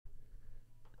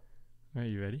Are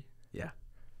you ready? Yeah.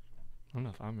 I don't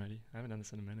know if I'm ready. I haven't done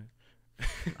this in a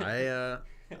minute.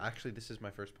 Actually, this is my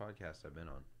first podcast I've been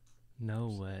on. No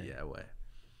way. Yeah, way.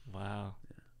 Wow.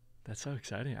 Yeah. That's so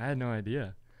exciting. I had no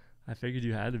idea. I figured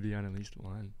you had to be on at least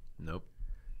one. Nope.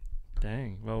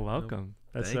 Dang. Well, welcome.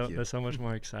 Nope. Thank you. That's so much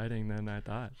more exciting than I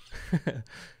thought.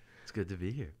 It's good to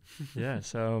be here. Yeah.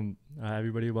 So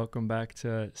everybody, welcome back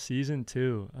to season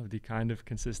 2 of the Kind of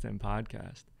Consistent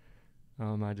podcast.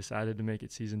 I decided to make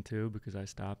it season 2 because I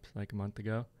stopped like a month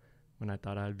ago when I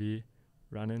thought I'd be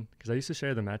running. Because I used to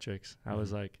share the metrics. I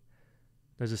was like,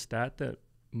 there's a stat that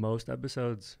most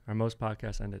episodes or most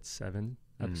podcasts end at 7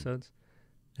 episodes,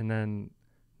 and then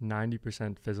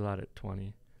 90% fizzle out at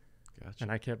 20. Gotcha.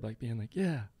 And I kept like being like,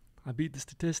 yeah, I beat the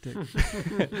statistic.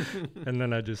 And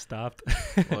then I just stopped.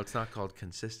 Well, it's not called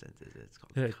consistent, is it? It's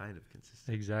called kind of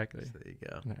consistent. Exactly. So there you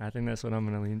go. And I think that's what I'm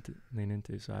going to lean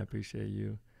into. So I appreciate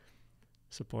you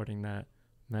supporting that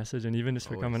message and even just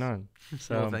for coming on.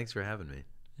 So well, thanks for having me.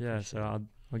 Yeah, Appreciate so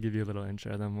I'll give you a little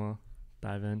intro, then we'll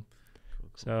dive in. Cool.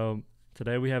 So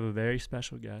today we have a very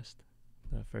special guest,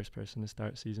 the first person to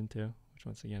start season 2, which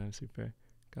once again I'm super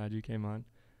glad you came on.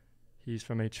 He's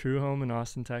from a true home in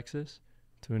Austin, Texas,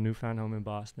 to a newfound home in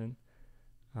Boston.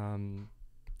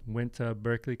 Went to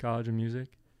Berklee College of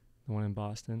Music, the one in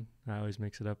Boston. I always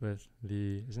mix it up with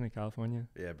isn't it California?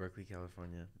 Yeah, Berklee,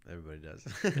 California. Everybody does.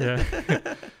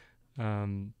 Yeah.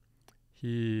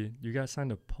 You got signed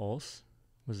to Pulse.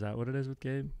 Was that what it is with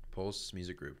Gabe? Pulse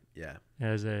Music Group. Yeah.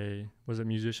 Was it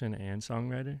musician and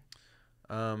songwriter?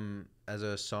 As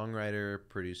a songwriter,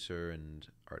 producer, and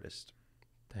artist.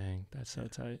 Dang, that's so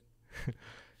tight.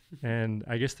 And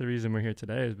I guess the reason we're here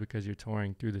today is because you're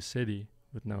touring through the city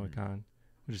with Noah Kahan,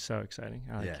 which is so exciting.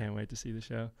 I can't wait to see the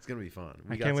show. It's gonna be fun.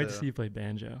 I can't wait to see you play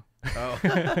banjo. Oh,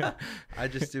 I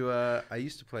just do. I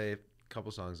used to play a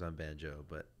couple songs on banjo,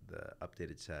 but the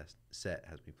updated set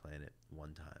has me playing it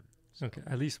one time. So. Okay,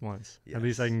 at least once. Yes. At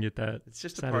least I can get that. It's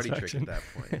just a party trick at that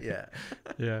point. Yeah.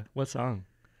 Yeah. What song?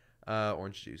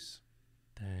 Orange Juice.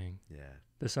 Dang. Yeah.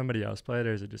 Does somebody else play it,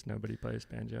 or is it just nobody plays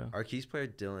banjo? Our keys player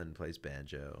Dylan plays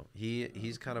banjo.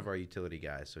 He's kind of our utility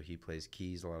guy, so he plays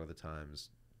keys a lot of the times.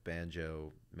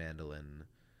 Banjo, mandolin,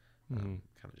 kind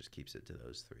of just keeps it to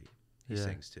those three. He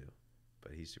sings too,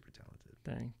 but he's super talented.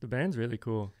 Dang, the band's really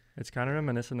cool. It's kind of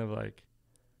reminiscent of like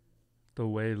the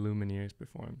way Lumineers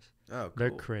performs. Oh, cool. They're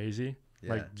crazy,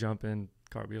 like jumping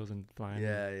cartwheels and flying,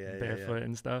 barefoot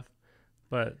and stuff.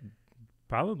 But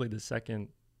probably the second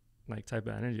like type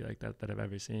of energy like that I've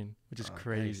ever seen, which is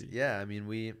crazy. Thanks. Yeah, I mean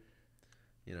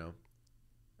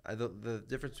the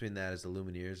difference between that is the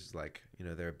Lumineers is like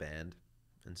they're a band,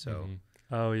 and so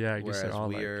I guess they're all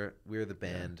we're the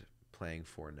band playing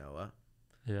for Noah.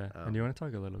 Yeah, and you want to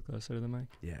talk a little closer to the mic?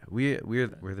 Yeah, we're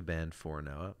the band for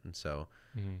Noah, and so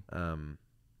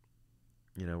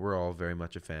we're all very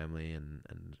much a family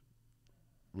and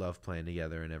love playing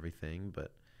together and everything.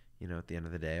 But at the end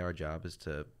of the day, our job is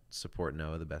to support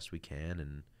Noah the best we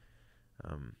can,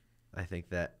 and I think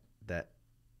that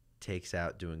takes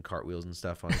out doing cartwheels and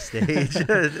stuff on stage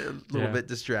a little bit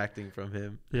distracting from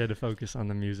him. Yeah, to focus on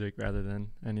the music rather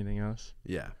than anything else.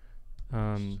 Yeah.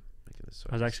 I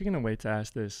was actually going to wait to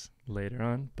ask this later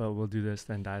on, but we'll do this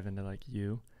then dive into like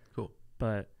you. Cool.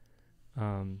 But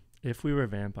If We Were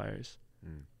Vampires,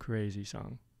 crazy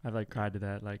song. I've like cried to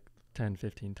that like 10,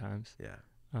 15 times. Yeah.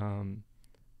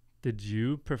 Did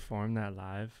you perform that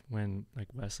live when like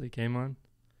Wesley came on?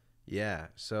 Yeah.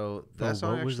 So that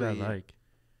song what was that like?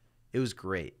 It was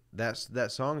great.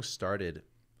 That song started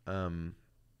a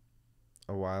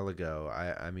while ago.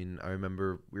 I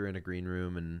remember we were in a green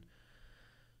room and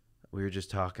we were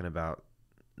just talking about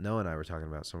Noah and I were talking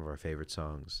about some of our favorite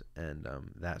songs, and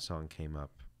that song came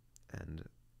up, and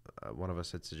one of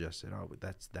us had suggested, "Oh,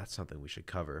 that's something we should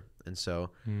cover." And so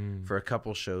for a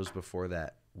couple shows before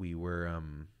that, we were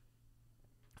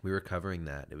covering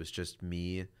that. It was just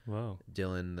me,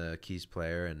 Dylan, the keys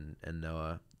player, and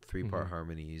Noah, 3-part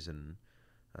harmonies and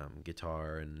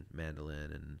guitar and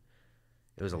mandolin, and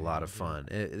it was a lot of fun.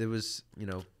 It was,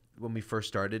 when we first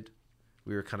started,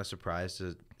 we were kind of surprised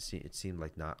to see. It seemed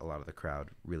like not a lot of the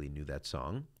crowd really knew that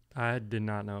song. I did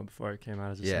not know it before it came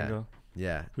out as a single.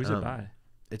 Yeah. Who's it by?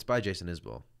 It's by Jason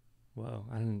Isbell. Whoa,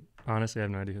 honestly, I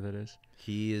have no idea who that is.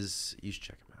 You should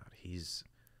check him out. He's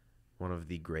one of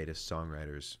the greatest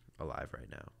songwriters alive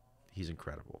right now. He's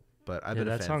incredible. But I've been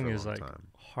a fan for a long time. That song is like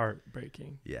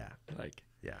heartbreaking. Yeah.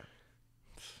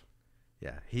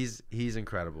 Yeah. He's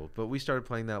incredible. But we started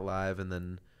playing that live, and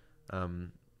then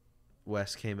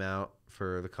Wes came out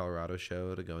for the Colorado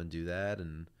show to go and do that,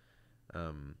 and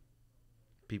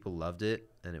people loved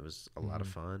it, and it was a lot of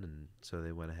Mm-hmm. fun, and so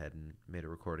they went ahead and made a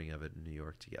recording of it in New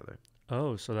York together.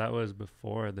 Oh, so that was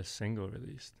before the single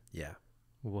released. Yeah,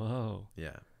 Whoa,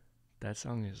 yeah, that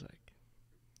song is like,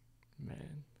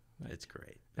 man. Like, it's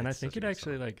great. and I It's think such a it good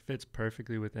actually song. like fits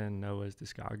perfectly within Noah's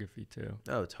discography too.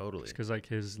 Oh, totally. Because like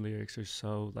his lyrics are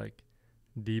so like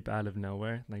deep out of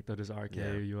nowhere. Like they'll just Yeah.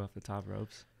 RKO you off the top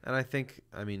ropes. And I think,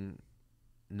 I mean,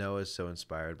 Noah's so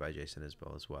inspired by Jason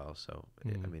Isbell as well. So, I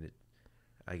Mhm. mean,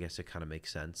 I guess it kind of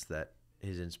makes sense that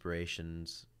his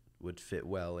inspirations would fit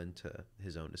well into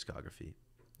his own discography.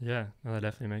 Yeah, no, that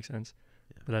definitely makes sense.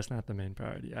 Yeah. But that's not the main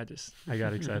priority. I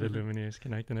got excited Lumineers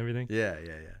Connect and everything. Yeah,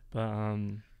 yeah, yeah.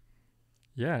 But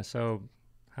yeah, so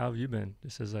how have you been?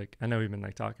 Just as like I know we've been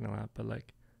like talking a lot, but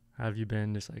like how have you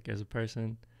been just like as a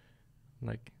person?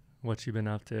 Like what you been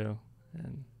up to,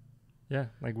 and yeah,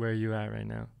 like where are you at right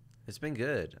now? It's been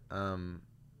good.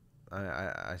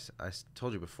 I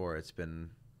told you before, it's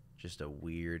been just a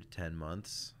weird 10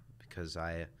 months because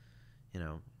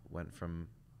went from,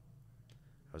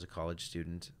 I was a college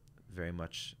student, very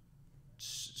much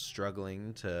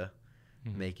struggling to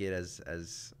Mhm. make it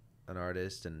as an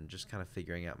artist and just kind of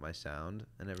figuring out my sound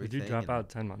and everything. Did you drop and out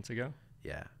 10 months ago?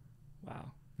 Yeah,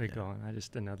 Wow. Big Yeah. going. I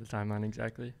just didn't know the timeline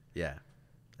exactly. yeah.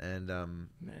 And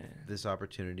Man. this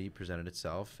opportunity presented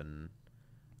itself, and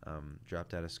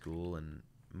dropped out of school, and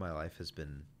my life has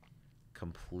been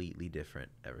completely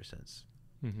different ever since.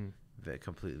 Mm-hmm.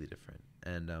 Completely different,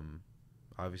 and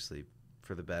obviously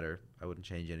for the better. I wouldn't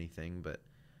change anything, but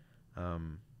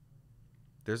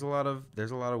there's a lot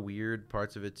of weird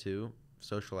parts of it too.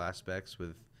 Social aspects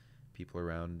with people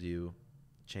around you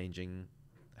changing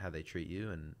how they treat you,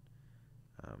 and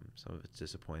some of it's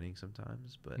disappointing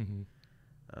sometimes. But Mm-hmm.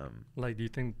 Like, do you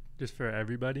think just for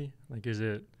everybody, like, is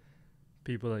it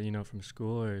people that you know from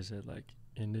school, or is it like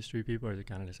industry people, or is it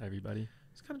kind of just everybody?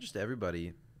 it's kind of just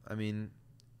everybody. I mean,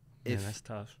 Man, if that's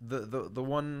tough. the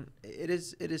one, it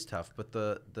is tough, but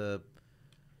the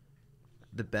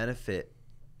benefit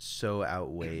so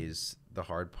outweighs the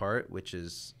hard part, which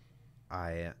is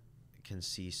I can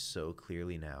see so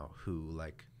clearly now who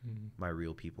like Mm-hmm. my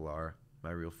real people are, my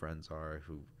real friends are,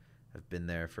 who have been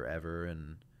there forever,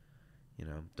 and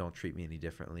don't treat me any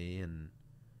differently, and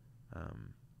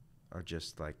are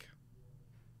just like,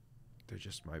 they're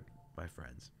just my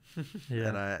friends. Yeah.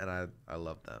 and I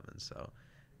love them, and so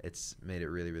it's made it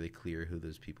really, really clear who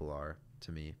those people are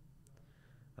to me.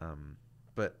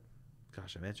 But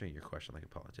gosh, I'm answering your question like a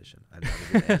politician. I'm not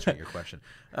even answering your question.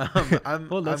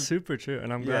 Well, that's super true,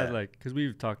 and I'm glad, Yeah. like, because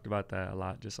we've talked about that a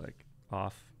lot, just like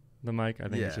off the mic. I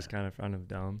think Yeah. it's just kind of front of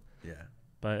dome, Yeah.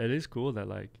 but it is cool that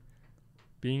like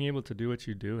being able to do what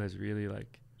you do has really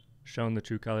like shown the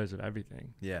true colors of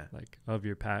everything, Yeah. like of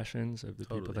your passions, of the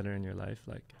people Totally. that are in your life.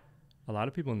 Like a lot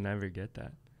of people never get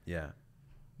that. Yeah.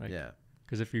 Like, Yeah.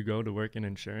 because if you go to work in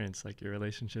insurance, like your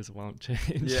relationships won't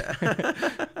change. Yeah.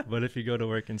 But if you go to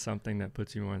work in something that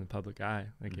puts you more in the public eye,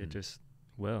 like it Mhm. just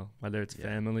will. Whether it's Yeah.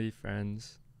 family,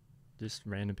 friends, just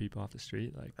random people off the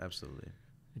street, like Absolutely.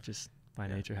 it just by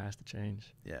Yeah. nature has to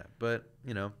change. Yeah. But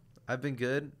I've been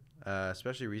good,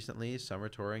 especially recently. Summer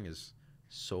touring is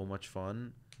so much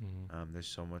fun. Mm-hmm. There's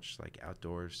so much like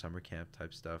outdoor summer camp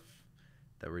type stuff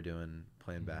that we're doing,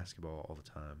 playing Mhm. basketball all the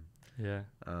time. Yeah.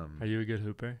 Are you a good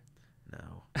hooper?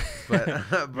 No, but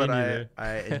but neither.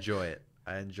 I enjoy it.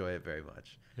 I enjoy it very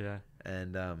much, Yeah.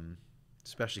 and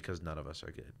especially because none of us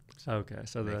are good. So Okay.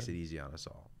 So it makes the it easy on us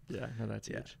all. yeah, no, that's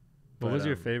Yeah. huge. What But, was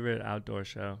your favorite outdoor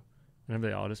show? And have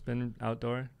they all just been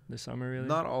outdoor this summer, really?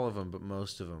 Not all of them, but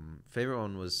most of them. Favorite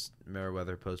one was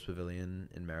Meriwether Post Pavilion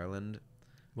in Maryland.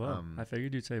 Well, I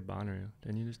figured you'd say Bonnaroo.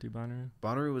 Didn't you just do Bonnaroo?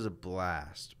 Bonnaroo was a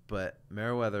blast, but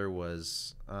Meriwether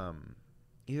was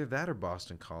either that or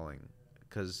Boston Calling,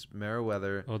 because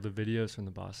Meriwether, Oh, the videos from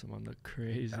the Boston one look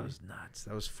crazy. that was nuts.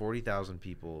 That was 40,000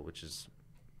 people, which is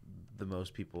the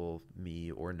most people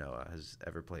me or Noah has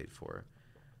ever played for.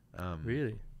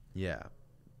 Really? Yeah,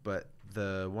 but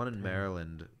the one in Damn.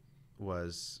 Maryland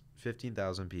was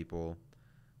 15,000 people,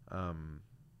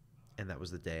 and that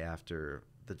was the day after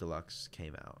the deluxe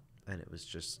came out, and it was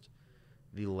just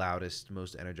the loudest,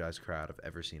 most energized crowd I've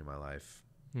ever seen in my life.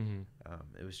 Mm-hmm.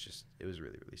 It was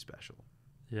really, really special.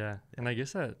 Yeah. And I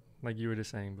guess that, like you were just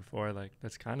saying before, like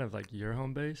that's kind of like your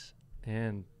home base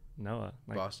and Noah.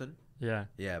 Like, Boston? yeah.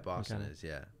 Yeah, Boston Okay. is,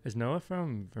 yeah. Is Noah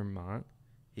from Vermont?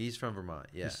 He's from Vermont,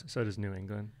 yeah. So does New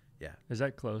England. Yeah. Is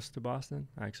that close to Boston?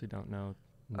 I actually don't know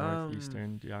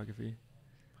northeastern geography.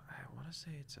 I want to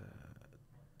say it's a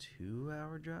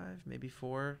 2-hour drive, maybe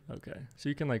 4. Okay. So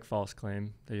you can like false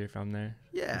claim that you're from there.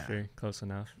 Yeah. If you're close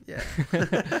enough. Yeah.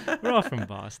 We're all from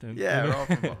Boston. Yeah, you we're know? all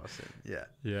from Boston. Yeah.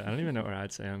 Yeah. I don't even know where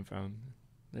I'd say I'm from.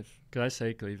 Because I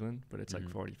say Cleveland, but it's like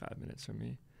Mhm. 45 minutes from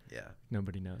me. Yeah.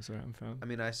 Nobody knows where I'm from. I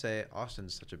mean, I say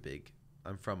Austin's such a big.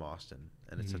 I'm from Austin,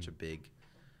 and it's such a big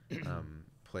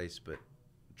place. But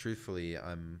truthfully,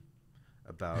 I'm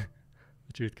about.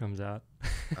 The truth comes out.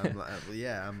 I'm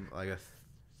like a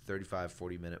 35,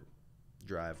 40-minute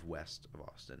drive west of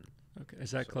Austin. Okay.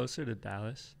 Is that So- closer to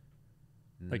Dallas?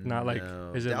 Like, not like-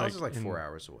 No. is it Dallas like is like in- 4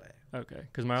 hours away. Okay.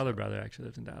 Because my other So- brother actually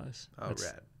lives in Dallas. Oh, That's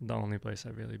rad. the only place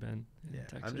I've really been in Yeah,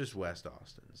 Texas. I'm just west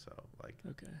Austin, so like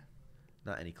Okay.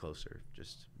 not any closer,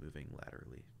 just moving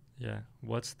laterally. Yeah.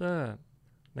 What's the,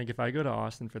 like, if I go to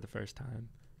Austin for the first time,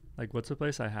 like, what's the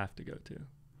place I have to go to?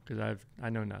 Because I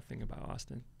know nothing about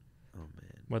Austin. Oh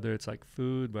man. Whether it's like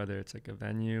food, whether it's like a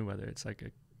venue, whether it's like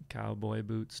a cowboy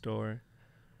boot store.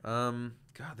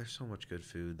 God, there's so much good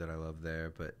food that I love there,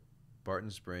 but Barton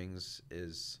Springs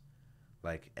is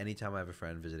like anytime I have a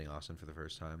friend visiting Austin for the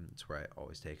first time, it's where I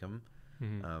always take them.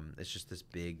 Mhm. It's just this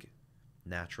big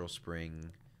natural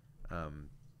spring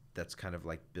that's kind of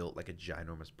like built like a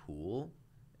ginormous pool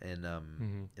and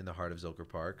in the heart of Zilker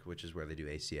Park, which is where they do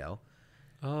ACL.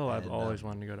 Oh, I've And, always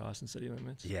wanted to go to Austin City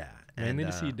Limits. Yeah. Mainly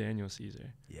and, to see Daniel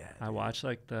Caesar. Yeah. I dude. watched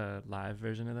like the live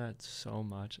version of that so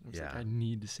much. And I was like, Yeah. I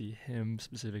need to see him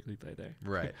specifically play there.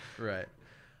 Right, right.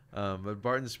 But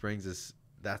Barton Springs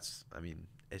I mean,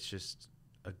 it's just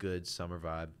a good summer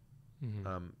vibe.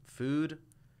 Mhm. Food,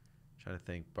 trying to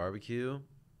think, barbecue,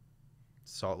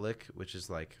 Salt Lick, which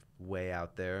is like way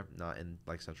out there, not in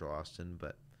like central Austin,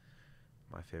 but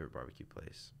my favorite barbecue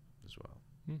place as well.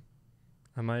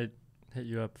 I might hit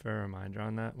you up for a reminder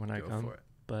on that when I Go come. for it.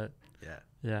 But Yeah.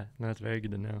 yeah, no, it's very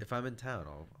good to know. If I'm in town,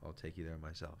 I'll take you there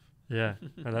myself. Yeah,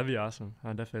 oh, that'd be awesome.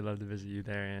 I'd definitely love to visit you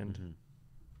there and Mhm.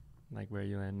 like where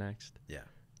you land next. Yeah.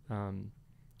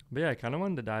 But yeah, I kind of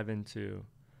wanted to dive into,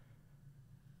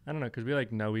 I don't know, because we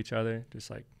like know each other just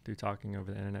like through talking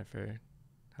over the internet for,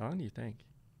 how long do you think?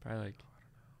 Probably like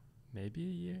maybe a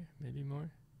year, maybe more.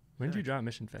 When did Yeah, you drop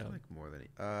Mission I feel Failed? like more than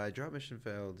I dropped Mission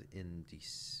Failed in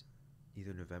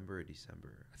either November or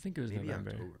December. I think it was Maybe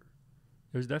November. October.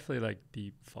 It was definitely like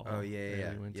deep fall. Oh yeah, early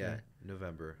yeah, winter. yeah.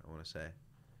 November, I want to say.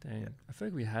 Dang. Yeah. I feel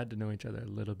like we had to know each other a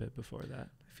little bit before that.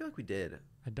 I feel like we did.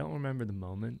 I don't remember the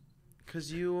moment.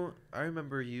 Cause I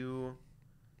remember you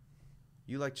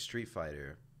liked Street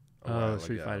Fighter. A while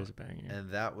Street ago, Fighter's a banger.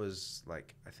 and that was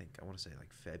like I want to say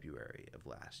like February of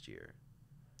last year.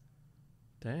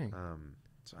 Dang.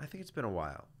 So I think it's been a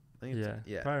while. I think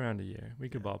Yeah, probably around a year. We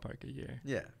could Yeah. ballpark a year.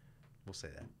 Yeah, we'll say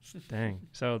that. Dang.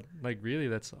 So like really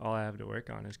that's all I have to work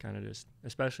on is kind of just,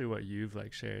 especially what you've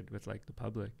like shared with like the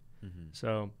public. Mm-hmm.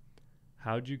 So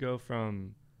how'd you go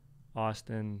from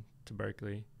Austin to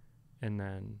Berklee, and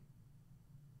then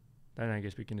I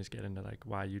guess we can just get into like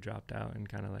why you dropped out and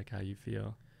kind of like how you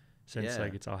feel since Yeah.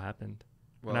 like it's all happened.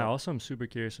 Well, And I also am super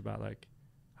curious about like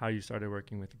how you started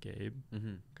working with Gabe,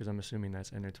 mm-hmm. because I'm assuming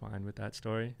that's intertwined with that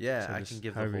story. Yeah, So I just can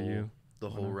give however the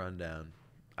whole wanna- rundown.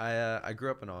 I grew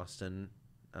up in Austin,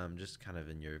 just kind of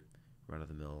in your run of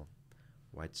the mill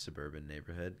white suburban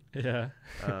neighborhood. Yeah.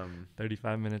 Um,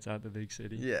 35 minutes out the big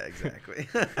city. Yeah, exactly.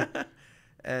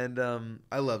 And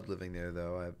I loved living there,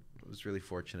 though. I was really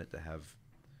fortunate to have,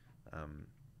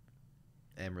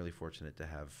 am really fortunate to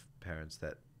have parents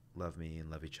that love me and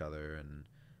love each other, and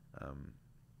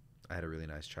I had a really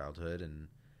nice childhood. And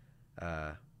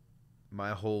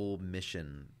my whole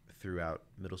mission throughout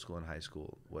middle school and high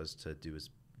school was to do as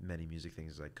many music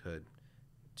things as I could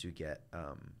to get.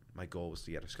 My goal was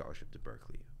to get a scholarship to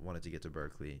Berklee. I wanted to get to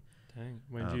Berklee. Dang.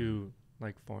 When did you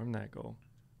like form that goal?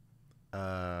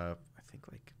 I think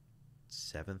like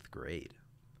 7th grade.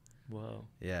 Whoa.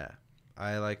 Yeah.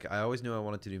 I always knew I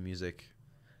wanted to do music.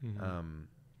 Mhm.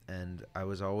 And I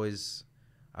always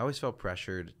felt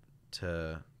pressured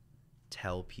to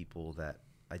tell people that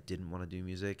I didn't want to do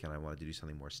music and I wanted to do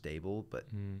something more stable, but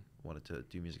wanted to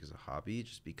do music as a hobby,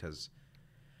 just because,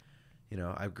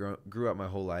 I grew up my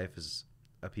whole life as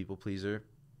a people pleaser,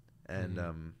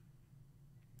 and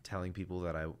telling people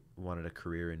that I wanted a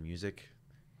career in music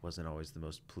wasn't always the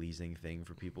most pleasing thing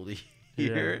for people to hear.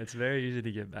 Yeah, it's very easy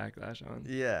to get backlash on.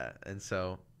 Yeah, and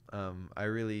so I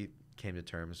really came to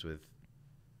terms with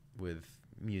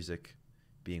music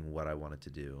being what I wanted to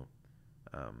do,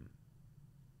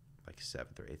 like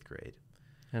 7th or 8th grade.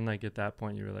 And like at that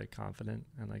point you were like confident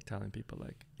and like telling people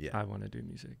like, Yeah. I want to do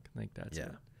music. Like that's Yeah.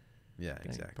 it. Yeah, Dang,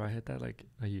 exactly. bro, I hit that like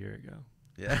a year ago.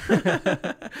 Yeah.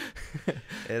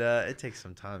 It takes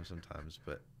some time sometimes,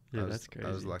 but Yeah, I was, that's crazy.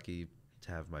 I was lucky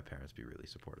to have my parents be really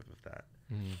supportive of that.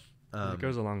 It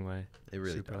goes a long way. It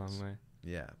really Super does. long way.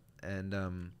 Yeah. And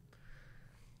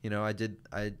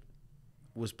I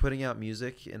was putting out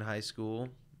music in high school.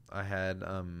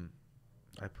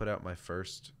 I I put out my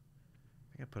first.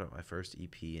 I think I put out my first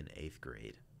EP in 8th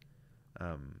grade.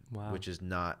 Wow. Which is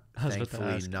not, I was about to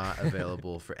thankfully, ask. not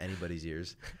available for anybody's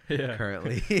ears Yeah.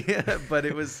 currently. But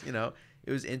it was,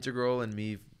 it was integral in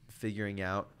me figuring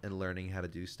out and learning how to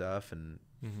do stuff, and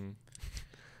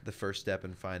the first step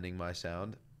in finding my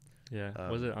sound. Yeah.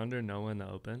 Was it under Noah in the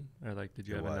Open, or like did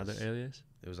you have another alias?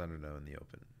 It was under Noah in the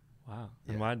Open. Wow.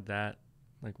 Yeah. And why that?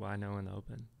 Like, why Noah in the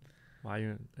Open? Why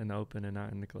you in the open and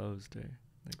not in the closed? Or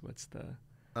like, what's the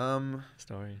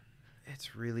story?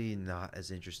 It's really not as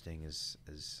interesting as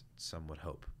some would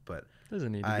hope, but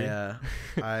Doesn't need to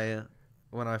be.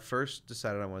 When I first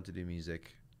decided I wanted to do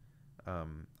music, I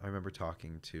remember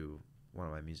talking to one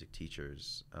of my music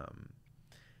teachers,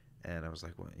 and I was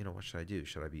like, well, what should I do?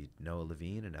 Should I be Noah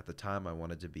Levine? And at the time, I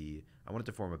wanted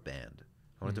to form a band.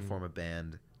 I wanted to form a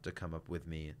band to come up with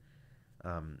me,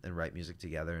 and write music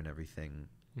together and everything.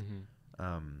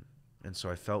 And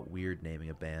so I felt weird naming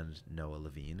a band Noah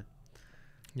Levine.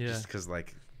 Yeah. Just because,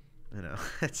 like,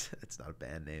 it's not a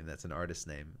band name. That's an artist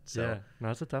name. So, yeah. No,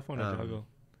 it's a tough one to juggle.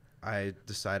 I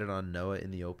decided on Noah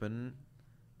in the Open,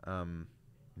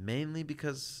 mainly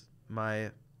because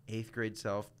my 8th grade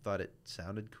self thought it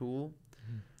sounded cool.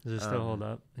 Does it still hold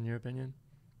up, in your opinion?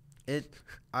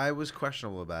 I was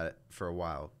questionable about it for a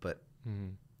while, but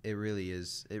it really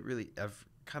is. I've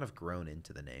kind of grown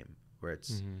into the name where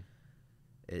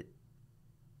it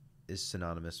is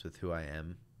synonymous with who I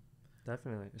am.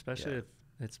 Definitely, especially if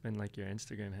it's been like your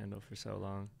Instagram handle for so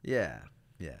long. Yeah,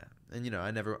 and I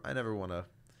never want to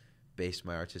base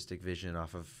my artistic vision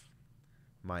off of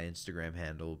my Instagram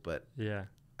handle, but yeah,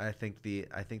 I think the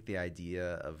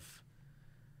idea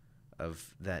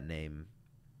of that name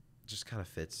just kind of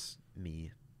fits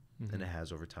me, and it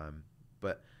has over time.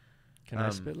 But can I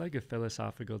spit like a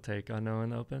philosophical take on Noah in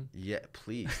the Open? Yeah,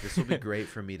 please. This will be great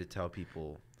for me to tell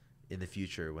people in the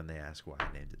future when they ask why I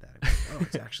named it that. I'm like, oh,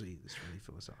 it's actually this really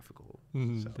philosophical.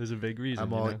 So there's a big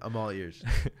reason. I'm all ears.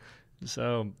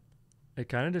 So it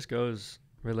kind of just goes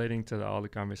relating to all the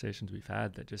conversations we've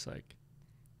had, that just like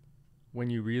when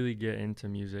you really get into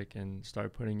music and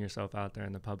start putting yourself out there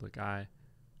in the public eye,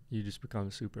 you just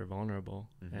become super vulnerable,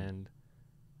 and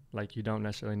like you don't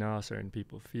necessarily know how certain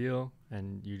people feel,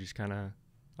 and you just kind of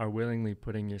are willingly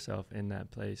putting yourself in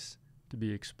that place to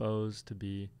be exposed, to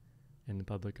be in the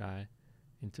public eye,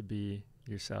 and to be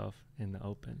yourself in the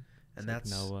open. And it's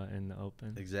that's like Noah in the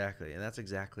Open. Exactly. And that's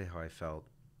exactly how I felt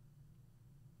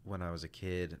when I was a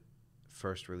kid,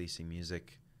 first releasing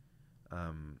music.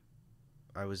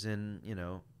 I was in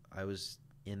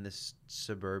this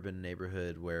suburban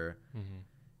neighborhood where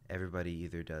everybody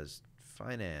either does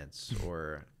finance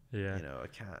or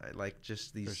account, like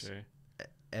just these. For sure.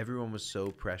 Everyone was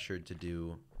so pressured to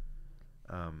do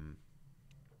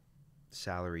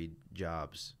salaried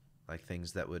jobs, like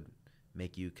things that would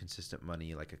make you consistent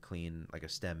money, like a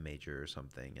STEM major or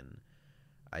something. And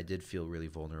I did feel really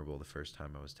vulnerable the first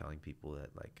time I was telling people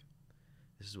that, like,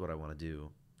 this is what I want to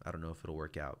do. I don't know if it'll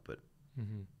work out, but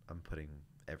I'm putting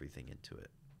everything into it.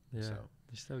 Yeah, so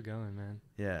you're still going, man.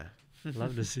 Yeah.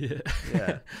 Love to see it.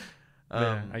 Yeah.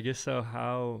 Yeah, I guess so.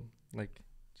 How, like,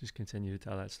 just continue to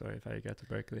tell that story of how you got to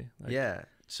Berklee. Like, yeah.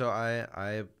 So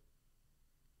I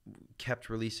kept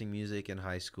releasing music in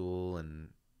high school, and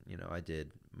I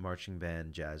did marching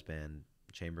band, jazz band,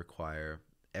 chamber choir,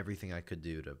 everything I could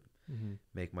do to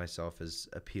make myself as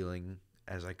appealing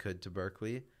as I could to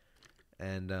Berklee.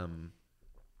 And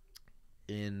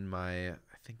in I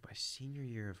think my senior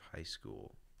year of high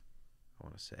school, I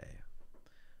want to say,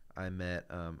 I met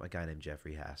a guy named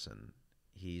Jeffrey Hassan.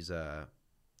 He's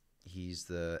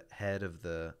the head of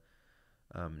the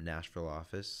Nashville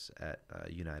office at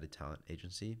United Talent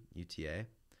Agency, UTA,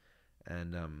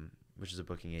 and which is a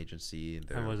booking agency.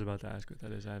 I was about to ask what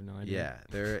that is. I have no idea.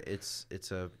 Yeah,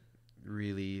 it's a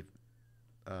really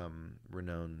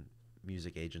renowned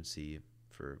music agency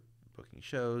for booking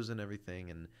shows and everything.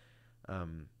 And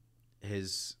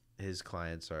his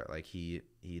clients are like he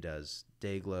does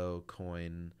Dayglow,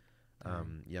 Coin,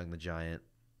 Young the Giant,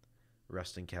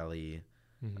 Rustin Kelly,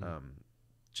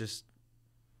 just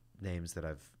names that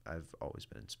I've always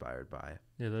been inspired by.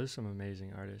 Yeah, those are some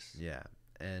amazing artists. Yeah,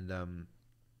 and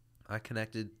I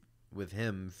connected with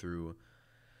him through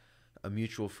a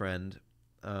mutual friend,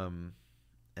 and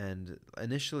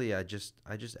initially I just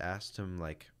asked him,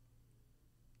 like,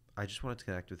 I just wanted to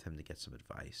connect with him to get some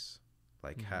advice,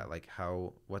 like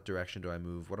what direction do I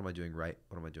move? What am I doing right?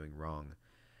 What am I doing wrong?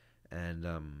 And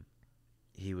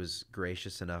he was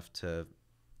gracious enough to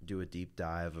do a deep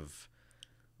dive of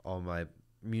all my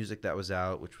music that was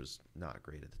out, which was not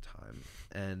great at the time,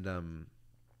 and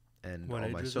what all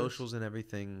my was socials and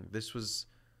everything. This was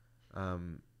I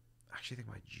actually, I think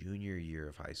my junior year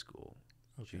of high school.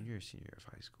 Okay. Junior or senior year of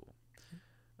high school.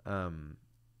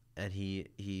 And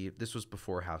this was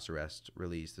before House Arrest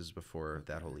released. This is before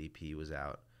that whole EP was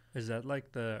out. Is that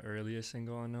like the earliest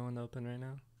single on No One Open right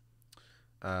now?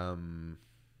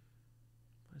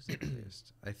 What is the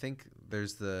earliest? I think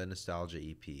there's the Nostalgia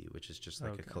EP, which is just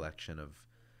like a collection of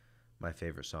my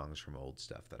favorite songs from old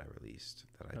stuff that I released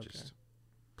that I just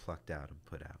plucked out and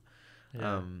put out.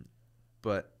 Yeah.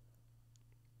 But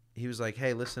he was like,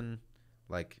 "Hey, listen,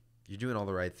 like you're doing all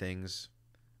the right things.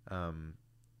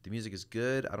 The music is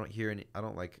good. I don't hear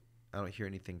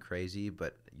anything crazy,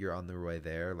 but you're on the way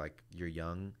there. Like you're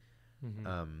young.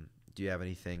 Mm-hmm. Do you have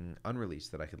anything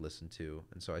unreleased that I could listen to?"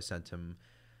 And so I sent him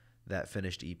that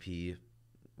finished EP,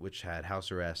 which had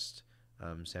House Arrest,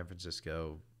 San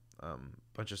Francisco,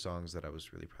 bunch of songs that I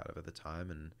was really proud of at the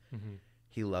time, and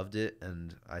he loved it.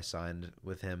 And I signed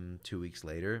with him 2 weeks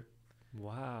later.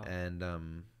 Wow. And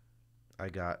I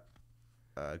got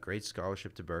a great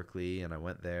scholarship to Berklee, and I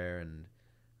went there.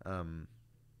 And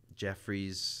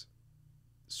Jeffrey's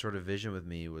sort of vision with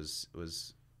me was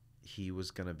he was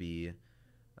going to be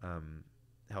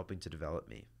helping to develop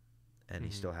me, and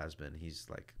he still has been. He's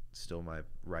like still my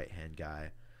right hand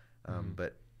guy,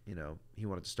 but you know, he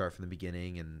wanted to start from the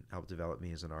beginning and help develop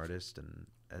me as an artist and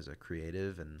as a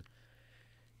creative. And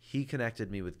he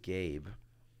connected me with Gabe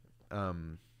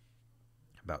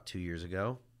about 2 years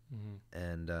ago,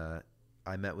 and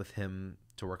I met with him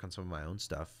to work on some of my own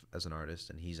stuff as an artist,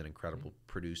 and he's an incredible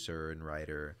producer and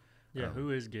writer. Yeah,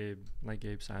 who is Gabe? Like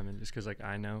Gabe Simon, just because like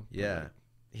I know. Yeah, like,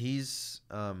 he's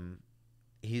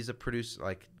a producer.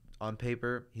 Like on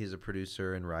paper, he's a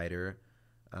producer and writer,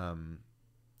 and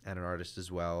an artist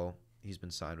as well. He's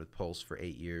been signed with Pulse for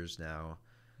 8 years now.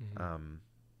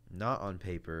 Not on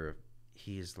paper,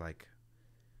 he's like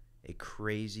a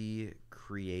crazy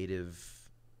creative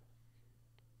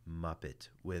Muppet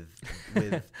with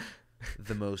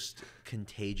the most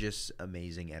contagious,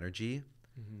 amazing energy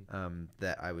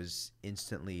that I was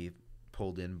instantly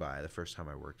pulled in by the first time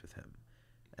I worked with him.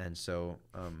 And so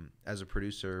as a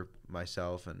producer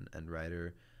myself and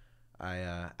writer, I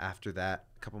after that,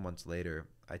 a couple months later,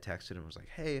 I texted him and was like,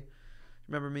 "Hey,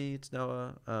 remember me? It's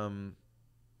Noah.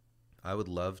 I would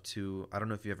love to, I don't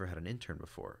know if you ever had an intern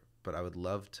before, but I would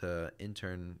love to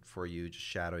intern for you, just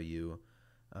shadow you.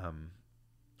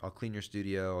 I'll clean your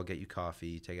studio, I'll get you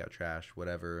coffee, take out trash,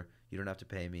 whatever. You don't have to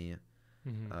pay me.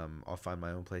 I'll find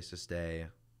my own place to stay.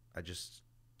 I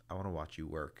want to watch you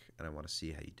work, and I want to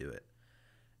see how you do it."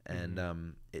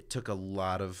 And it took a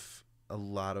lot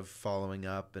of following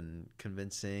up and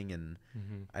convincing, and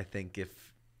I think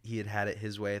if he had it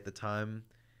his way at the time,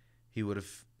 he would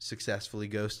have successfully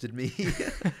ghosted me.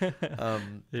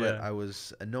 But I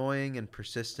was annoying and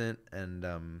persistent,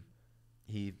 and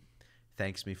he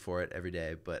thanks me for it every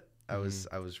day. But I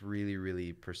was really,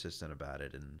 really persistent about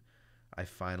it, and I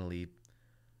finally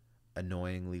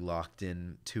annoyingly locked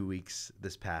in 2 weeks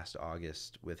this past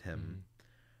August with him.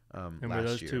 And last were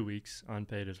those year. 2 weeks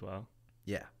unpaid as well?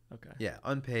 Yeah. Okay. Yeah,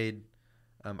 unpaid.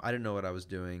 I didn't know what I was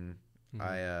doing.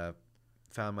 I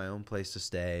found my own place to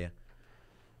stay.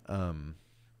 And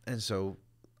so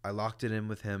I locked it in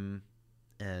with him,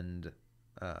 and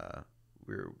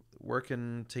we were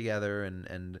working together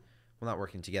and well, not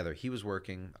working together. He was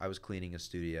working. I was cleaning a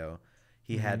studio.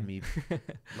 He had me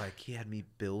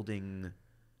building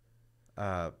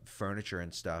furniture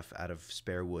and stuff out of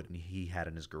spare wood, and he had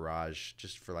in his garage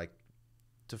just for like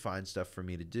to find stuff for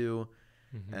me to do.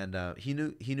 And he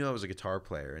knew I was a guitar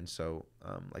player, and so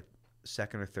like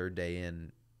second or third day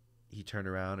in, he turned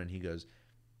around and he goes,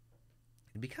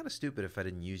 "It'd be kind of stupid if I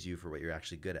didn't use you for what you're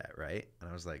actually good at, right?" And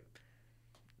I was like,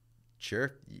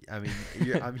 "Sure. I mean,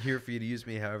 I'm here for you to use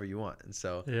me however you want." And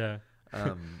so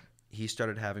he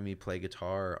started having me play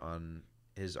guitar on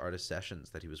his artist sessions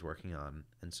that he was working on.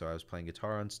 And so I was playing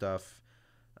guitar on stuff.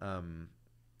 I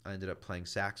ended up playing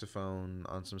saxophone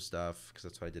on some stuff because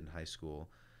that's what I did in high school.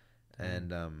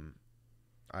 And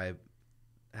I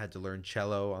had to learn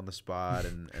cello on the spot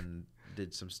and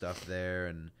did some stuff there.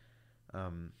 And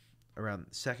around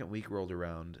the second week rolled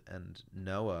around, and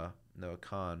Noah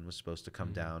Kahan was supposed to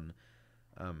come down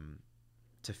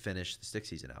to finish the Stick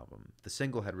Season album. The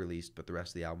single had released, but the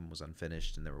rest of the album was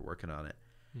unfinished, and they were working on it.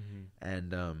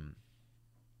 And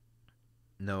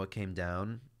Noah came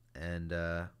down, and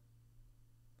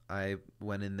I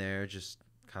went in there just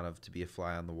kind of to be a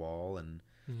fly on the wall. And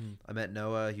I met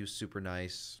Noah. He was super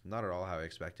nice, not at all how I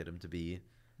expected him to be.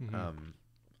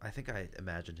 I think I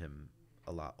imagined him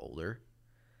a lot older.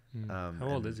 How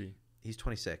old is he? He's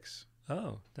 26.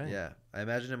 Oh, dang. Yeah, I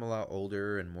imagined him a lot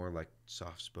older and more like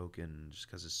soft-spoken, just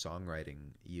because his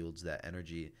songwriting yields that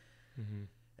energy.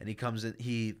 And he comes in,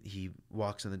 he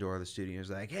walks in the door of the studio and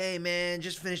is like, "Hey man,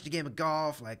 just finished a game of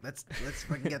golf. Like, let's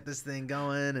fucking get this thing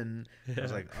going." And I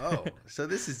was like, "Oh, so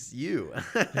this is you."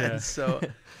 And so,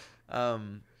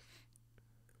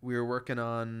 we were working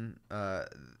on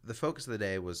the focus of the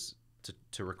day was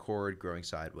to record Growing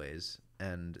Sideways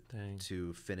and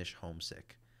to finish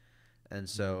Homesick. And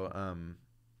so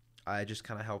I just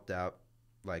kind of helped out,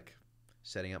 like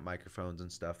setting up microphones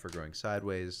and stuff for Growing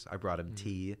Sideways. I brought him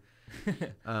tea.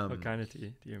 What kind of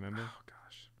tea? Do you remember? Oh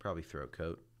gosh, probably Throat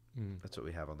Coat. That's what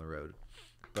we have on the road.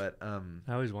 But I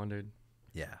always wondered.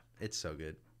 Yeah, it's so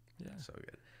good. Yeah, so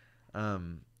good.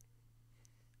 And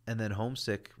then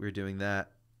Homesick, we were doing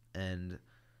that, and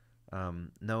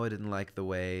Noah didn't like the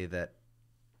way that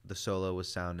the solo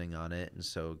was sounding on it, and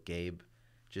so Gabe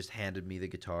just handed me the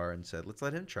guitar and said, "Let's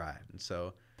let him try it." And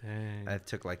so I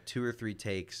took like 2 or 3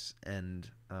 takes, and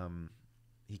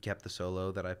he kept the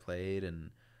solo that I played,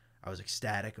 and I was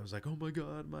ecstatic. I was like, "Oh my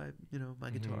God, my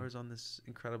guitar is on this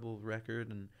incredible record."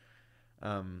 And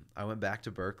I went back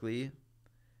to Berklee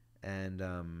and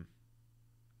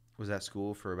was at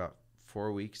school for about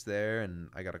 4 weeks there, and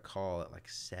I got a call at like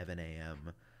 7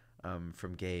 a.m.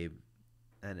 From Gabe,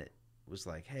 and it was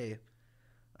like, "Hey,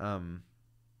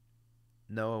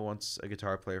 Noah wants a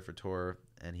guitar player for tour,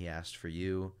 and he asked for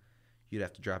you. You'd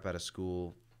have to drop out of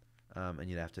school, and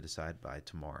you'd have to decide by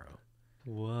tomorrow."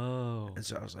 Whoa. And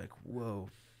so I was like, "Whoa,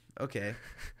 okay.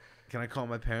 Can I call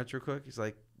my parents real quick?" He's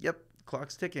like, "Yep,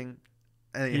 clock's ticking."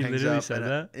 And he hangs literally up. Said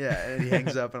that? Yeah, and he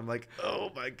hangs up, and I'm like,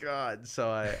 "Oh my God!"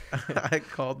 So I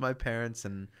called my parents,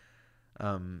 and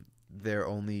their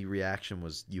only reaction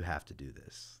was, "You have to do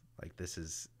this. Like, this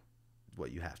is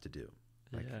what you have to do.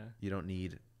 Like, you don't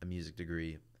need a music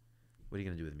degree. What are you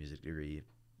gonna do with a music degree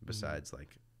besides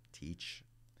like teach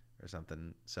or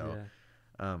something?" So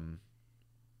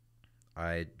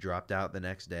I dropped out the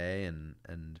next day,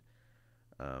 and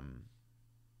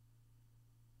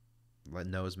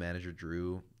Noah's manager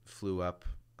Drew flew up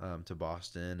to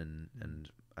Boston, and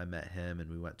I met him, and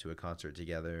we went to a concert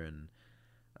together. And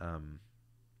I'm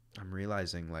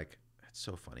realizing, like, it's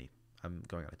so funny. I'm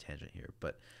going on a tangent here,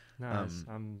 but nice.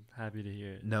 I'm happy to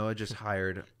hear it. Noah just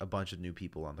hired a bunch of new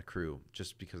people on the crew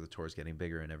just because the tour is getting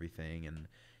bigger and everything. And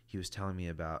he was telling me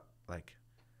about, like,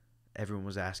 everyone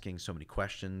was asking so many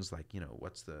questions, like,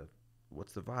 what's the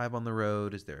vibe on the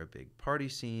road? Is there a big party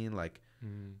scene? Like,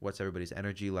 what's everybody's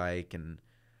energy like? And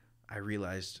I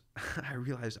realized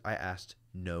I asked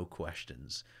no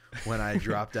questions when I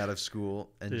dropped out of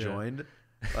school and joined.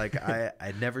 Like,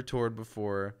 I'd never toured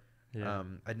before.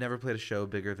 I'd never played a show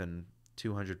bigger than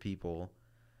 200 people.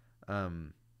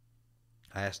 I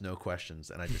asked no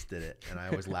questions, and I just did it. And I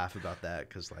always laugh about that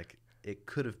because, like, it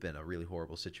could have been a really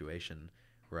horrible situation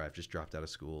where I've just dropped out of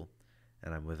school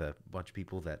and I'm with a bunch of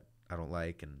people that I don't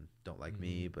like and don't like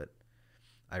me, but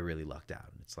I really lucked out.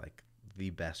 And it's like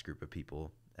the best group of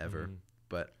people ever.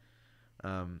 But,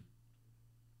 I've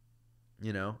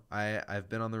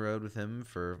been on the road with him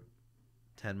for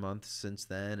 10 months since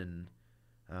then.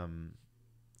 And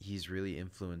he's really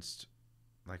influenced,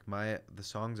 like, the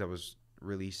songs I was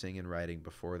releasing and writing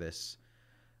before this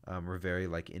were very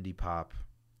like indie pop.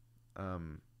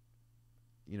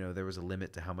 There was a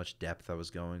limit to how much depth I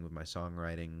was going with my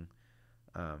songwriting.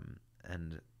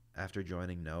 And after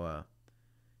joining Noah,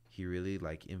 he really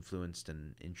like influenced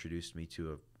and introduced me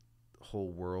to a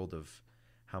whole world of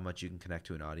how much you can connect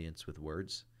to an audience with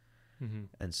words.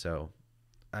 And so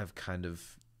I've kind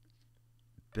of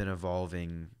been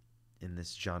evolving in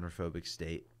this genre-phobic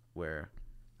state where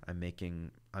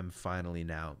I'm finally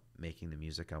now making the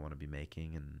music I want to be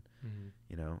making. And,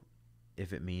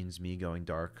 if it means me going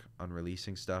dark on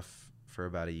releasing stuff for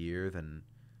about a year, then,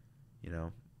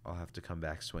 I'll have to come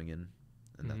back swinging.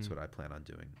 And that's what I plan on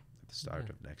doing at the start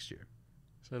of next year.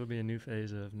 So it'll be a new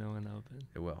phase of Noah and Open.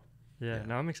 It will. Yeah.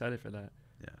 No, I'm excited for that.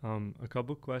 Yeah. A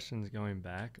couple questions going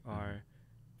back are,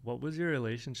 what was your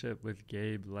relationship with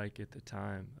Gabe like at the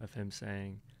time of him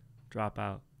saying, "Drop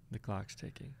out, the clock's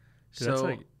ticking"? So that's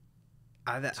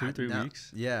like 3 now,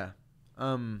 weeks. Yeah.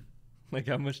 Like,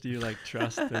 how much do you like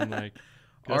trust and like?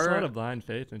 That's a lot of blind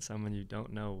faith in someone you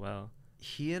don't know well.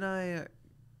 He and I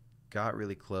got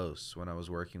really close when I was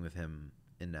working with him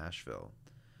in Nashville.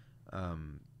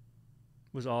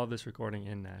 Was all this recording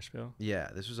in Nashville?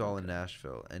 Yeah, this was all in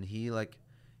Nashville, and he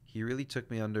really took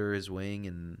me under his wing,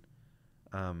 and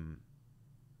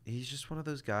he's just one of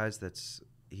those guys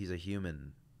he's a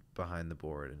human behind the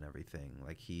board and everything.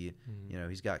 Like, he's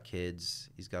got kids,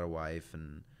 he's got a wife,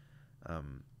 and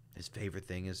his favorite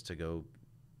thing is to go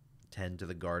tend to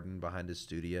the garden behind his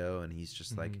studio, and he's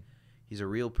just like, he's a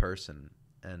real person,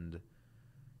 and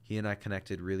he and I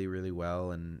connected really, really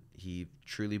well, and he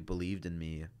truly believed in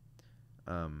me.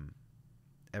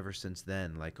 Ever since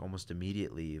then, like almost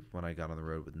immediately when I got on the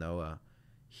road with Noah,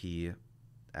 he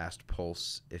asked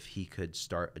Pulse if he could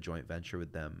start a joint venture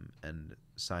with them and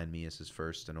sign me as his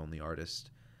first and only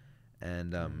artist.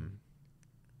 And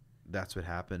that's what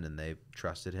happened, and they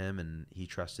trusted him, and he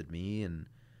trusted me, and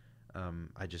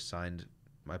I just signed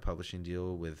my publishing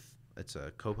deal with, it's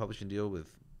a co-publishing deal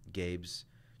with Gabe's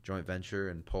joint venture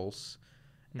and Pulse.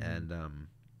 And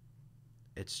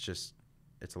it's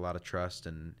a lot of trust,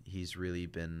 and he's really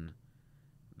been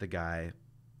the guy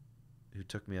who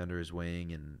took me under his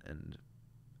wing and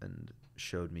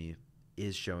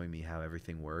is showing me how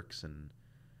everything works, and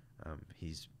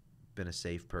he's been a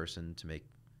safe person to make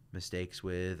mistakes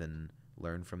with and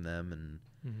learn from them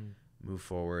and move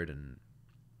forward. And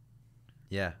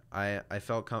yeah, I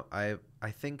felt I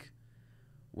think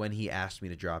when he asked me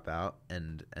to drop out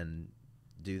and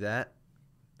do that,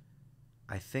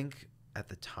 I think at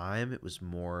the time it was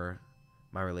more,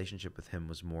 my relationship with him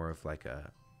was more of like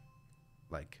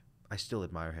I still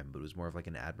admire him, but it was more of like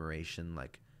an admiration,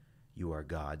 like, you are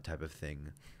God type of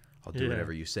thing. I'll do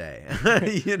whatever you say,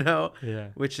 you know? Yeah.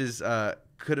 Which is,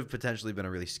 could have potentially been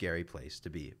a really scary place to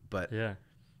be. But yeah,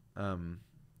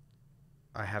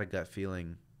 I had a gut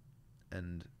feeling,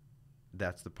 and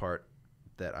that's the part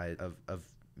that of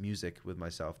music with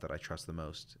myself that I trust the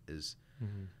most, is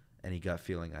any gut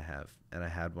feeling I have. And I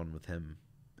had one with him,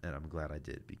 and I'm glad I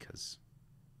did, because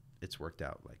it's worked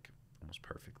out like almost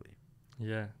perfectly.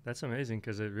 Yeah, that's amazing,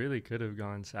 because it really could have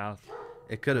gone south.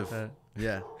 It could have.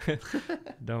 Yeah.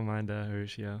 Don't mind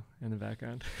Horatio in the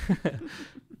background.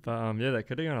 But yeah, that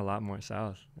could have gone a lot more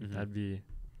south.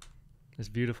 It's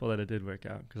beautiful that it did work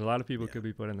out, because a lot of people could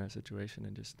be put in that situation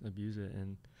and just abuse it,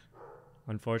 and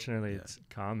unfortunately it's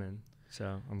common.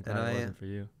 So I'm glad it wasn't for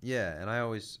you. Yeah, and I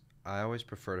always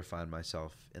prefer to find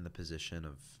myself in the position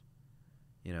of,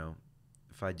 you know,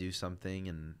 if I do something,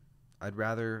 and I'd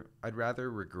rather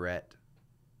regret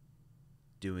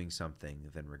doing something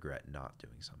than regret not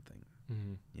doing something.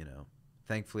 You know,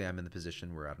 thankfully I'm in the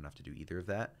position where I don't have to do either of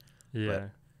that. Yeah, but,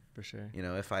 for sure. You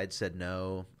know, if I had said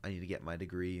no, I need to get my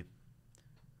degree,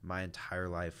 my entire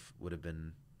life would have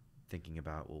been thinking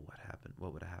about, well,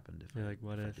 what would have happened if I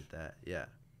did that? Yeah.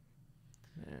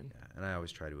 Man. Yeah, and I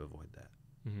always try to avoid that.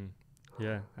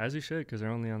 Yeah, as you should, because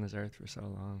they're only on this earth for so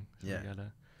long. So we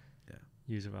gotta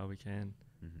use it while we can.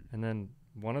 And then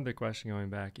one other question going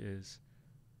back is,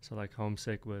 so like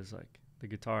Homesick was like, the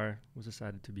guitar was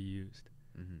decided to be used.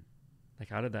 Like,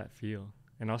 how did that feel?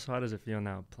 And also, how does it feel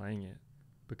now playing it?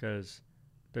 Because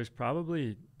there's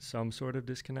probably some sort of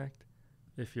disconnect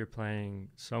if you're playing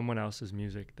someone else's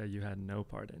music that you had no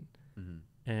part in.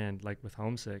 And like with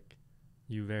Homesick,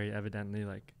 you very evidently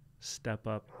like step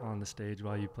up on the stage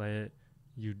while you play it,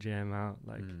 you jam out.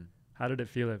 Like, how did it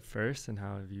feel at first, and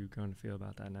how have you grown to feel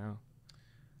about that now?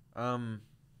 I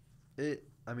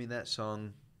mean, that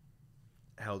song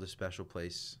held a special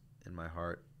place in my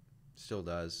heart, still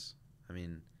does. I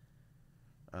mean,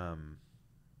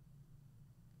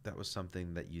 that was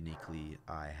something that uniquely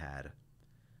I had,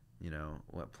 you know,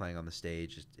 playing on the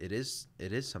stage. It is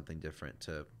something different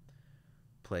to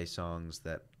play songs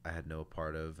that I had no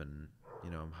part of, and,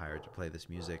 you know, I'm hired to play this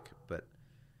music, but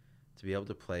to be able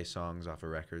to play songs off a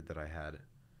record that I had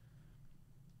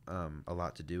a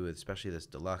lot to do with, especially this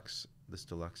deluxe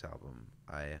album,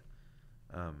 I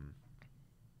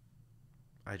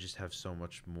just have so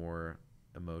much more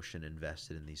emotion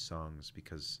invested in these songs,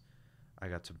 because I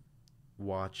got to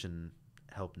watch and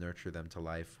help nurture them to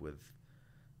life with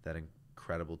that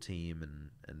incredible team,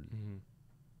 and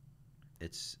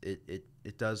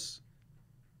it does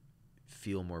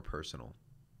feel more personal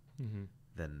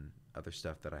than other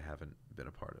stuff that I haven't been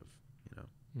a part of, you know.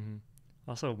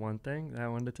 Also, one thing that I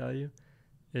wanted to tell you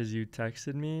is, you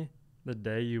texted me the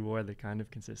day you wore the Kind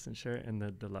of Consistent shirt in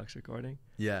the deluxe recording.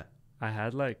 Yeah. I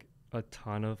had like a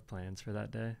ton of plans for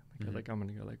that day. Like, I was like, I'm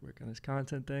gonna go like work on this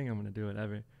content thing, I'm gonna do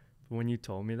whatever. But when you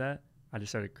told me that, I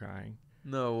just started crying.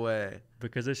 No way.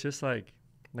 Because it's just like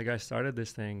I started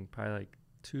this thing probably like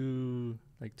two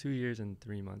years and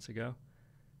 3 months ago,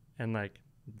 and like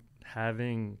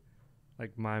having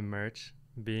like my merch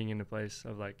being in a place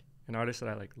of like an artist that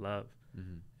I like love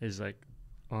is like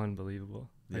unbelievable.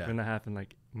 Like, when that happened,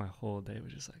 like my whole day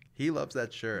was just like, he loves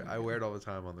that shirt. I wear it all the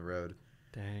time on the road.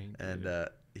 Dang. And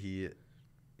he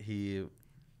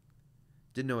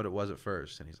didn't know what it was at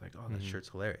first, and he's like, "Oh, that shirt's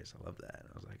hilarious. I love that." And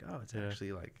I was like, "Oh, it's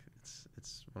actually like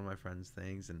it's one of my friend's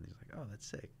things." And he's like, "Oh, that's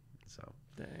sick." So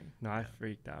dang. No, I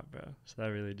freaked out, bro. So that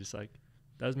really just like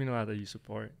does mean a lot that you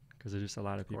support, because there's just a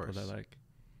lot of people that like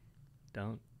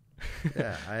don't.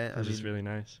 Yeah, I Which is mean, really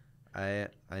nice.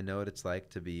 I know what it's like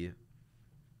to be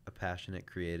a passionate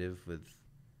creative with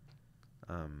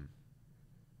um,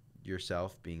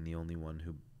 yourself being the only one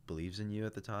who believes in you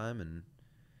at the time, and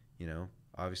you know,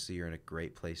 obviously you're in a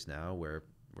great place now where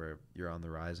you're on the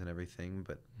rise and everything,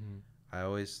 but Mm-hmm. I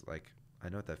always like I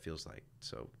know what that feels like,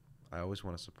 so I always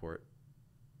want to support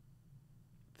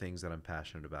things that I'm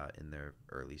passionate about in their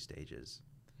early stages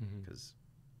Mm-hmm. because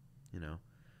you know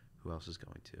who else is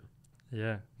going to?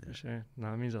 Yeah, Yeah, for sure.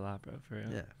 No, it means a lot, bro, for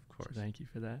real. yeah, of So course. thank you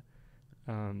for that.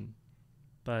 Um,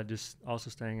 but just also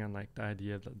staying on like the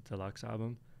idea of the deluxe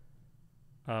album.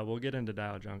 We'll get into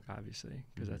Dial Drunk obviously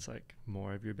because Mhm. that's like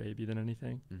more of your baby than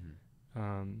anything. Mhm.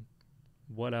 Um,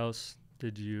 what else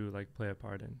did you like play a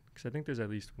part in? Because I think there's at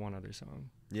least one other song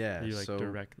that Yeah, you like so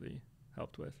directly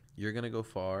helped with. You're Gonna Go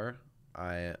Far.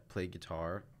 I played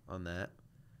guitar on that.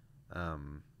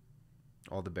 Um,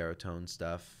 all the baritone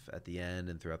stuff at the end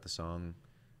and throughout the song.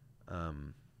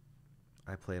 Um,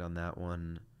 I played on that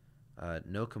one.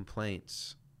 No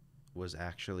Complaints was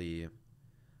actually.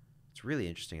 It's really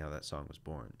interesting how that song was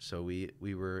born. So we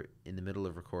were in the middle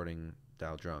of recording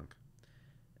Dial Drunk,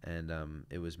 and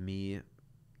it was me,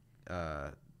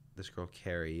 uh, this girl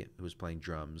Carrie who was playing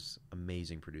drums,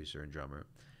 amazing producer and drummer,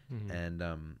 Mm-hmm.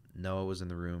 and Noah was in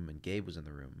the room and Gabe was in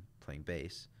the room playing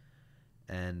bass,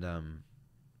 and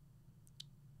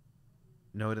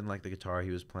Noah didn't like the guitar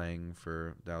he was playing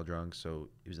for Dial Drunk, so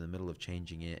he was in the middle of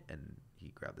changing it, and he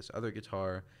grabbed this other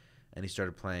guitar, and he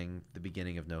started playing the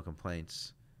beginning of No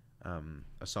Complaints,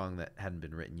 a song that hadn't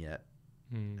been written yet,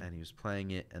 Mm-hmm. and he was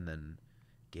playing it, and then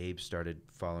Gabe started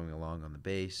following along on the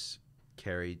bass.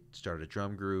 Carrie started a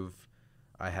drum groove.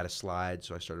 I had a slide,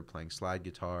 so I started playing slide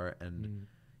guitar, and Mm-hmm.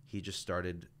 he just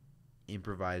started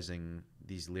improvising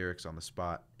these lyrics on the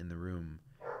spot in the room,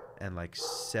 and like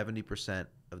 70%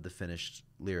 of the finished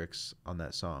lyrics on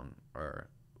that song are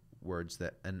words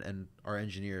that and our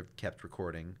engineer kept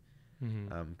recording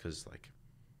Mm-hmm. because like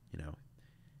you know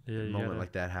Yeah, a you moment gotta.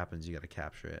 like that happens, you got to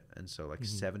capture it, and so like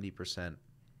Mm-hmm. 70%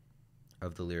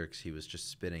 of the lyrics he was just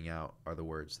spitting out are the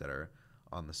words that are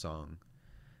on the song,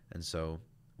 and so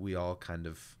we all kind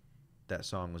of that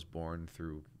song was born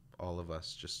through all of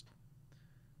us just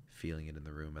feeling it in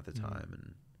the room at the Mm-hmm. time,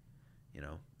 and you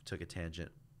know took a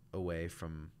tangent away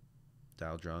from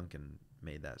Dial Drunk and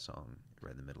made that song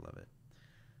right in the middle of it.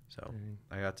 So Dang.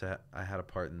 I had a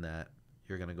part in that.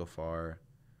 You're Gonna Go Far,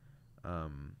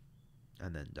 um,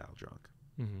 and then Dial Drunk.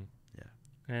 Mm-hmm.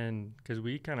 Yeah. And because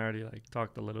we kind of already like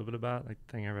talked a little bit about like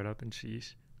the thing I read up in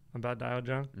Sheesh about Dial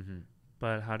Drunk, Mm-hmm.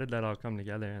 but how did that all come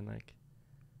together and like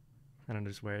I don't know,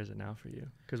 just where is it now for you?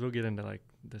 Because we'll get into like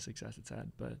the success it's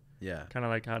had, but Yeah. kind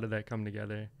of like how did that come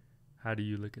together? How do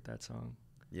you look at that song?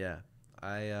 Yeah.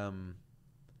 I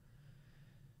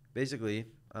basically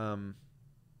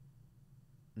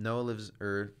Noah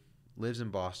lives in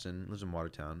Boston, lives in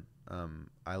Watertown.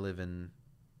 I live in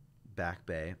Back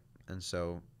Bay, and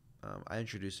so I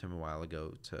introduced him a while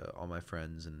ago to all my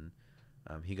friends, and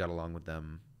he got along with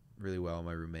them really well,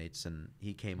 my roommates, and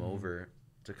he came Mm-hmm. over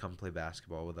to come play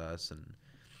basketball with us and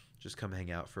just come hang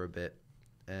out for a bit.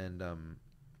 And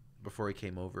before he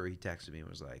came over, he texted me and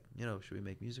was like, should we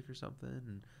make music or something?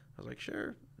 And I was like,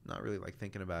 sure. Not really like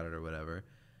thinking about it or whatever.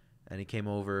 And he came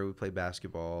over, we played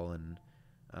basketball, and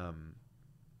um,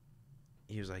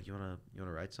 he was like, you wanna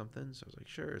write something? So I was like,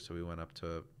 sure. So we went up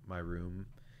to my room,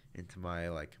 into my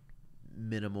like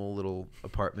minimal little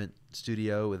apartment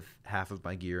studio with half of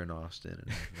my gear in Austin and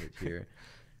half of it here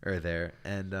or there,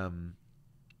 and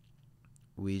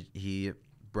he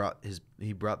brought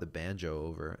the banjo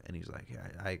over, and he's like, yeah,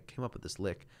 I came up with this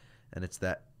lick, and it's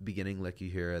that beginning lick you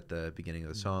hear at the beginning of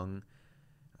the song.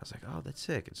 I was like, oh, that's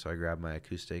sick. And so I grabbed my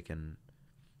acoustic and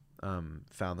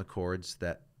found the chords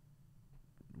that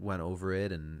went over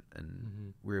it, and Mm-hmm.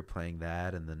 we were playing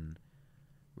that, and then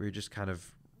we were just kind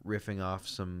of riffing off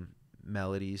some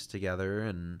melodies together,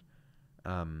 and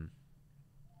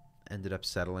ended up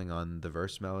settling on the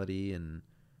verse melody, and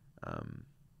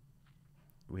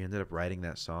we ended up writing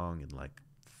that song in like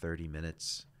 30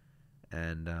 minutes,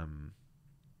 and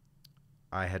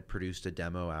I had produced a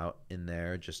demo out in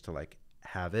there just to like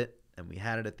have it, and we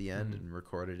had it at the end Mm-hmm. and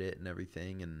recorded it and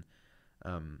everything, and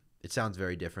it sounds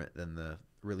very different than the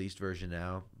released version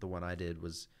now. The one I did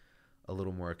was a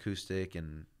little more acoustic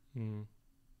and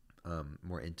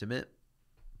more intimate,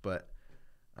 but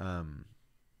and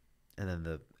then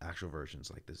the actual version's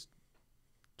like this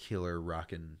killer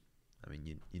rockin'. I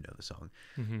mean, you know the song,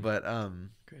 Mm-hmm. but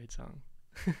Great song.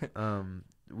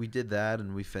 we did that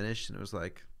and we finished, and it was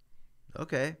like,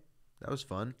 okay, that was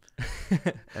fun.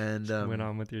 And went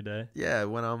on with your day. Yeah,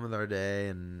 went on with our day,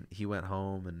 and he went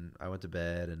home, and I went to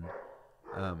bed, and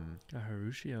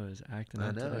Harushio is acting I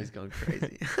up know today. he's going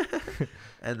crazy.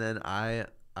 And then I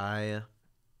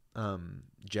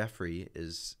Jeffrey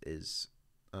has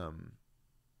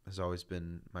always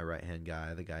been my right hand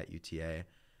guy, the guy at UTA,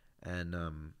 and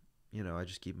I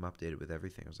just keep him updated with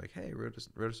everything. I was like, hey, wrote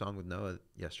a song with Noah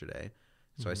yesterday,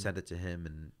 so I sent it to him,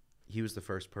 and he was the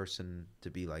first person to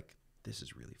be like, this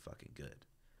is really fucking good.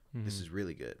 This is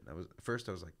really good. And at first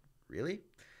I was like, really?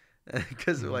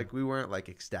 Because like we weren't like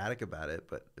ecstatic about it,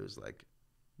 but it was like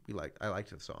I liked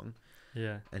the song.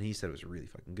 Yeah. And he said it was really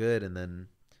fucking good. And then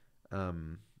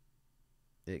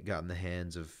it got in the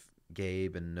hands of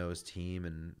Gabe and Noah's team,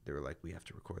 and they were like, we have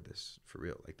to record this for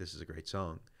real. Like, this is a great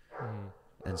song.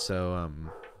 And so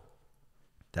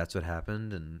that's what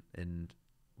happened. And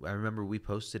I remember we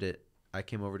posted it. I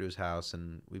came over to his house,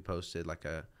 and we posted like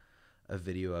a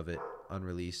video of it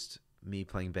unreleased, me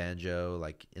playing banjo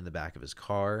like in the back of his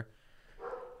car.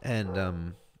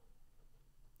 And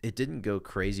it didn't go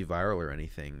crazy viral or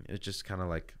anything. It just kind of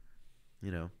like,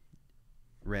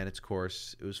 ran its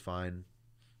course. It was fine.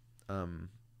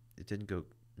 It didn't go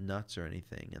nuts or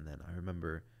anything. And then I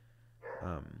remember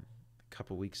a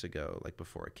couple weeks ago, like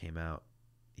before it came out,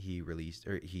 he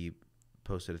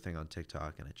posted a thing on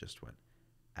TikTok, and it just went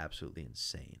absolutely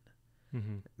insane.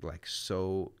 Like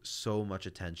so much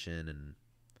attention, and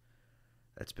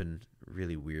that's been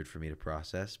really weird for me to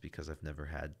process because I've never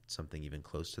had something even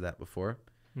close to that before.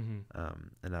 And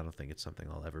I don't think it's something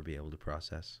I'll ever be able to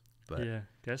process. But yeah,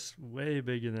 that's way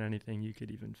bigger than anything you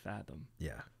could even fathom.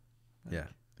 Yeah. Like, Yeah,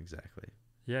 exactly.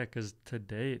 Yeah, because to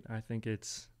date, I think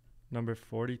it's number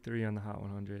 43 on the Hot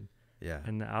 100. Yeah.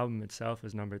 And the album itself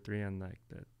is number 3 on like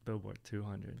the Billboard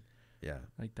 200. Yeah.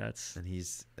 Like that's... And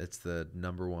it's the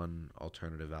 #1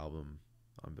 alternative album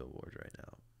on Billboard right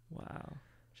now. Wow.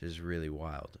 Which is really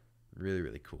wild. Really,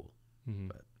 really cool.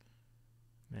 But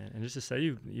man, and just to say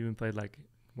you even played like,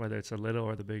 whether it's a little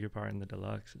or the bigger part in the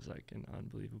deluxe is like an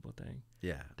unbelievable thing.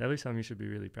 Yeah. Definitely something you should be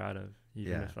really proud of.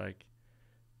 Even if like,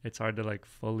 it's hard to like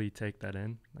fully take that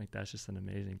in. Like that's just an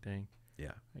amazing thing.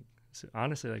 Yeah. Like so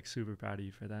honestly, like super proud of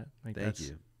you for that. Like Thank that's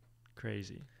you.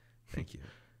 Crazy. Thank you.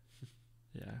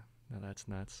 Yeah. No, that's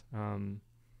nuts. But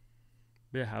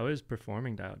yeah, how is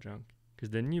performing Dial Drunk? Because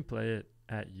didn't you play it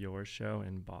at your show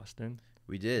in Boston?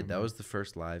 We did. That was the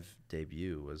first live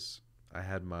debut. I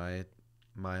had my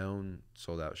own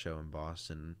sold out show in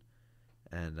Boston,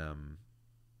 and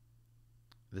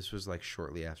this was like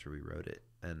shortly after we wrote it.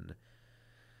 And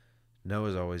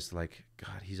Noah's always like,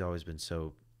 God, he's always been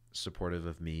so supportive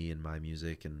of me and my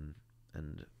music, and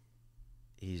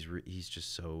he's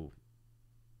just so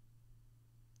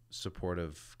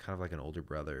supportive, kind of like an older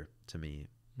brother to me.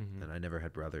 And I never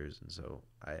had brothers, and so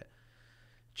I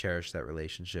cherish that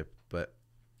relationship. But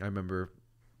I remember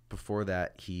before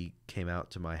that, he came out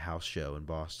to my house show in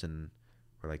Boston,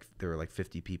 where like there were like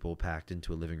 50 people packed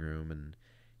into a living room, and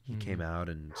he came out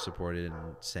and supported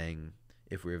and sang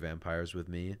 "If We Were Vampires" with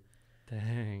me.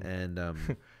 Dang. And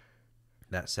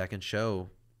that second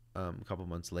show, a couple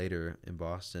months later in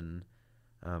Boston,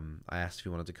 I asked if he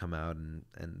wanted to come out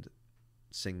and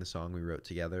sing the song we wrote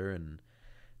together, and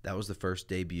that was the first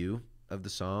debut of the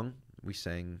song. We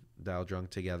sang Dial Drunk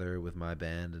together with my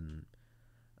band,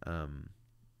 and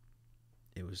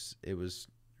it was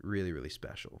really, really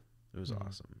special. It was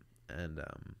awesome. And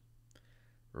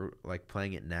like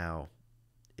playing it now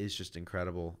is just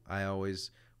incredible.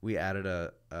 We added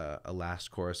a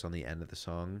last chorus on the end of the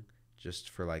song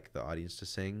just for like the audience to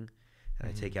sing, and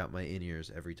I take out my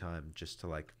in-ears every time just to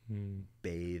like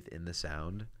bathe in the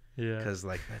sound. Yeah, because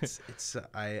like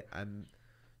I'm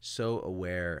so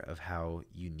aware of how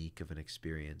unique of an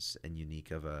experience and unique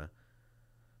of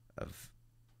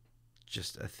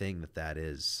just a thing that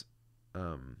is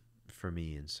for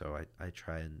me, and so I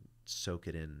try and soak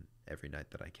it in every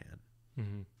night that I can.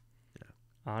 Yeah.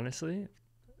 Honestly,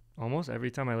 almost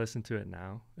every time I listen to it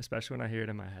now, especially when I hear it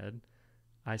in my head,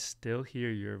 I still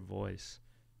hear your voice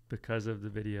because of the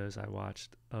videos I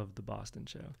watched of the Boston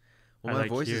show. Well, my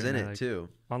voice is in it too.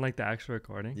 On like the actual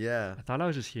recording? Yeah. I thought I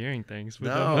was just hearing things, but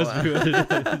no, that must be what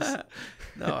it is.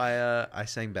 No, I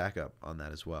sang backup on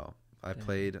that as well. I I'm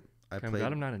played.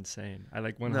 glad I'm not insane. I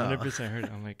like 100% heard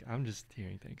it. I'm like, I'm just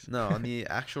hearing things. No, on the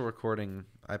actual recording,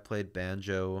 I played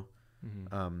banjo,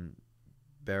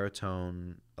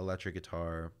 baritone, electric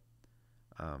guitar,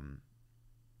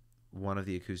 one of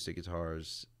the acoustic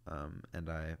guitars, and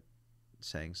I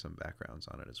sang some backgrounds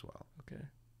on it as well. Okay.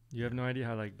 You have no idea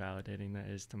how like validating that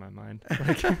is to my mind.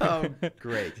 Oh,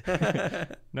 great.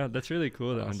 No, that's really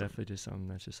cool though. Awesome. And definitely just something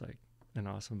that's just like an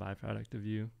awesome byproduct of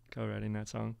you co-writing that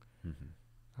song.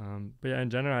 Mm-hmm. But yeah, in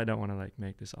general, I don't want to like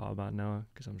make this all about Noah,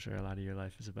 because I'm sure a lot of your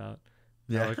life is about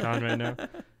Yeah. Noah Kahan right now.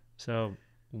 So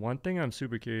one thing I'm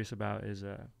super curious about is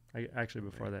actually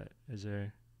before that, is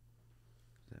there?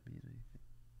 Does that mean anything?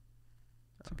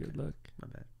 It's a good look. My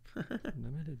bad.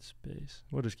 Limited space.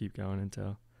 We'll just keep going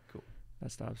until Cool.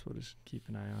 that stops. We'll just keep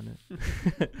an eye on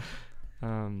it.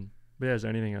 But yeah, is there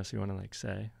anything else you want to like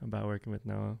say about working with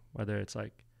Noah? Whether it's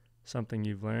like something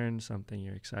you've learned, something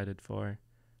you're excited for,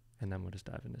 and then we'll just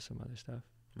dive into some other stuff.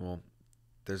 Well,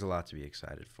 there's a lot to be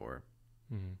excited for,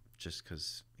 Mm-hmm. just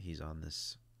because he's on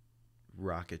this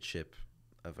rocket ship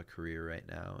of a career right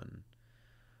now, and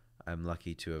I'm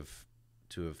lucky to have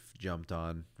jumped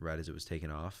on right as it was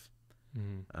taken off.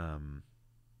 Mm-hmm.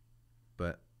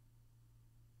 But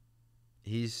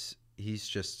he's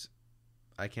just,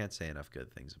 I can't say enough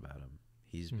good things about him.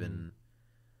 He's Mm-hmm. been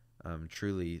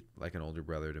truly like an older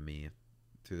brother to me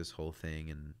through this whole thing,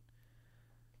 and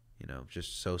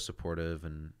just so supportive.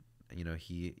 And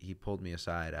he pulled me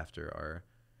aside after our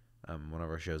one of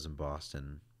our shows in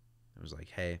Boston. It was like,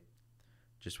 hey,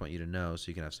 just want you to know so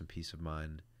you can have some peace of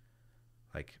mind.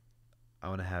 Like, I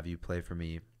want to have you play for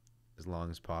me as long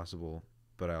as possible,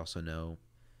 but I also know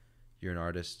you're an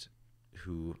artist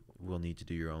who will need to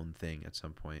do your own thing at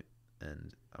some point,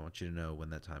 and I want you to know when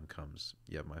that time comes,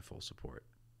 you have my full support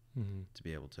Mm-hmm. to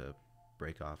be able to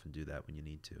break off and do that when you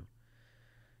need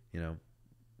to.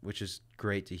 Which is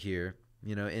great to hear.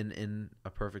 In a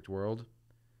perfect world,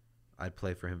 I'd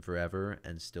play for him forever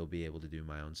and still be able to do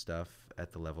my own stuff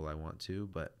at the level I want to,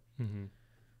 but Mm-hmm.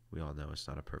 we all know it's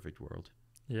not a perfect world.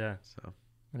 Yeah. So,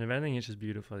 And if anything, it's just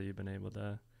beautiful that you've been able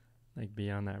to like be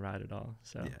on that ride at all.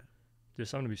 So yeah.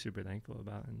 just something to be super thankful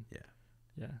about. And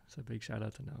Yeah. so big shout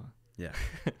out to Noah. Yeah,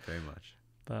 very much.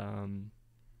 But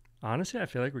honestly, I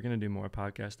feel like we're going to do more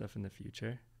podcast stuff in the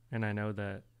future. And I know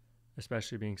that,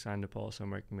 especially being signed to Pulse,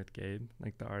 I'm working with Gabe,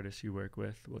 like the artists you work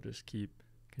with will just keep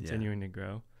continuing to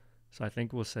grow. So I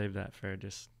think we'll save that for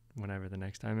just whenever the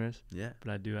next time is. Yeah.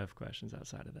 But I do have questions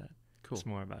outside of that. Cool. It's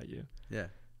more about you. Yeah.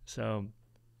 So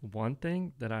one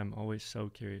thing that I'm always so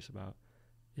curious about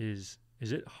is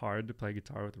it hard to play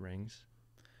guitar with rings?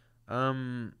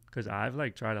 Because I've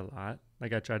like tried a lot.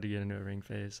 Like I tried to get into a ring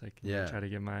phase, like try to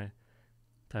get my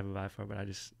type of vibe for it, but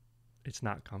it's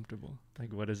not comfortable.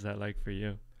 Like, what is that like for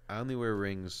you? I only wear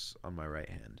rings on my right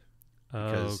hand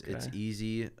because it's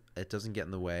easy. It doesn't get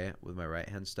in the way with my right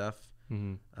hand stuff.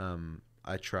 Mm-hmm.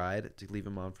 I tried to leave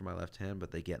them on for my left hand,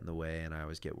 but they get in the way, and I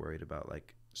always get worried about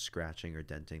like scratching or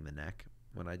denting the neck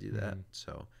when I do that.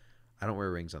 So I don't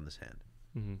wear rings on this hand.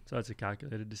 Mm-hmm. So it's a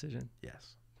calculated decision.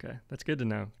 Yes. Okay, that's good to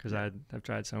know, because I've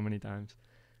tried so many times.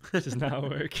 It does not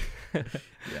work.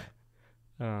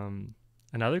 Yeah.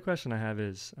 Another question I have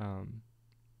is,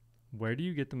 where do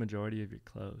you get the majority of your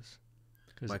clothes?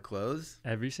 My clothes?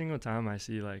 Every single time I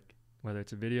see, like, whether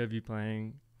it's a video of you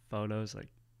playing, photos, like,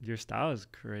 your style is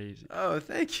crazy. Oh,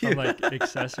 thank you. From, like,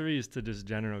 accessories to just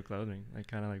general clothing. Like,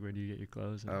 kind of like, where do you get your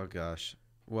clothes? Oh, gosh.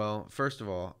 Well, first of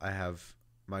all, I have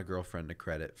my girlfriend to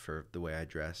credit for the way I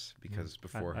dress, because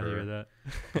before I hear that.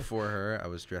 before her, I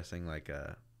was dressing like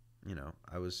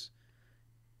I was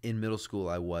in middle school.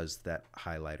 I was that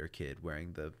highlighter kid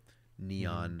wearing the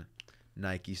neon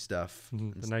Nike stuff.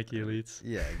 The Nike Elites.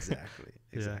 Yeah, exactly.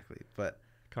 Exactly. But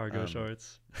cargo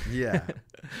shorts. Yeah.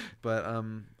 But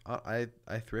I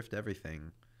thrift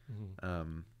everything.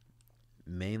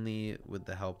 Mainly with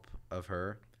the help of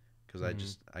her,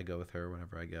 because I go with her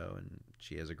whenever I go, and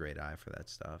she has a great eye for that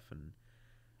stuff.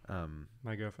 And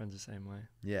my girlfriend's the same way.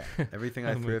 Yeah, everything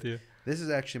I thrift. This is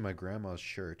actually my grandma's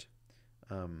shirt.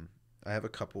 I have a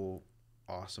couple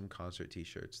awesome concert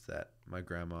T-shirts that my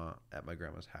grandma at my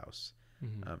grandma's house.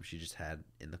 She just had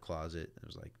in the closet, and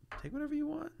was like, "Take whatever you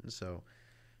want." And so,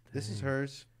 this is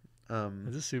hers.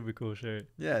 It's a super cool shirt.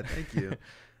 Yeah, thank you.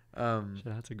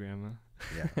 Shout out to grandma.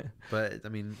 Yeah, but I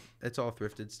mean, it's all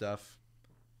thrifted stuff.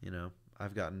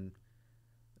 I've gotten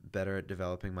better at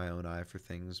developing my own eye for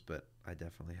things, but I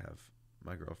definitely have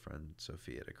my girlfriend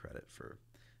Sophia to credit for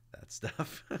that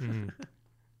stuff.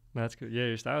 That's cool. Yeah,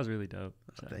 your style is really dope.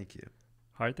 So. Thank you.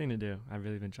 Hard thing to do. I've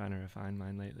really been trying to refine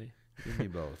mine lately. You and me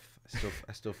both.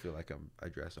 I still feel like I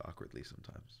dress awkwardly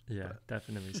sometimes. Yeah,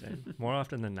 definitely same. More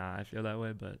often than not, I feel that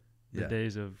way, but the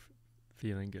days of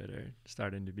feeling good are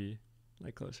starting to be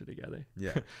like closer together.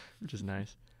 Yeah. Which is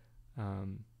nice.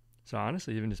 So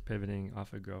honestly, even just pivoting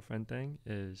off a girlfriend thing,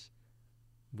 is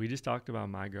we just talked about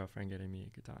my girlfriend getting me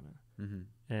a katana.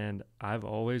 And I've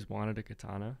always wanted a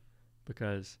katana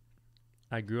because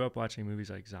I grew up watching movies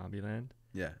like Zombieland.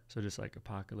 Yeah. So just like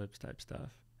apocalypse type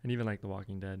stuff, and even like The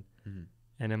Walking Dead.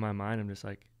 And in my mind, I'm just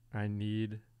like, I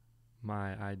need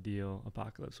my ideal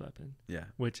apocalypse weapon, Yeah.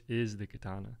 which is the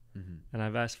katana. Mm-hmm. And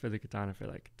I've asked for the katana for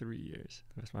like 3 years.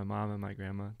 I asked my mom and my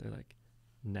grandma. They're like,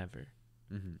 never.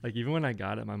 Mm-hmm. Like, even when I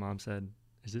got it, my mom said,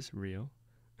 is this real?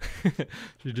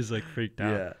 She just like freaked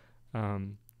out. Yeah.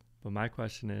 But my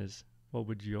question is, what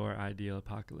would your ideal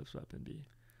apocalypse weapon be?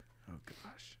 Oh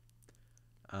gosh.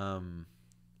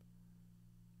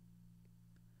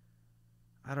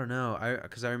 I don't know.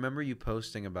 Because I remember you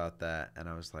posting about that, and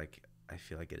I was like, I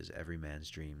feel like it is every man's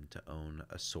dream to own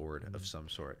a sword of some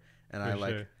sort. And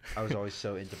I was always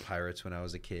so into pirates when I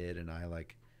was a kid, and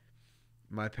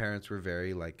my parents were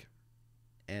very like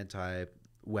anti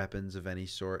weapons of any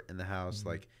sort in the house. Mm-hmm.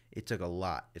 Like, it took a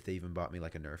lot if they even bought me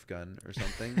like a Nerf gun or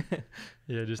something.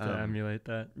 Yeah, just to emulate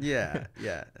that. Yeah.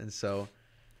 And so,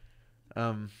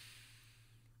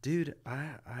 dude,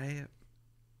 I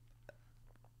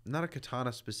not a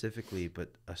katana specifically,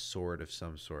 but a sword of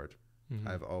some sort. Mm-hmm.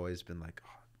 I've always been like,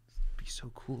 oh, it'd be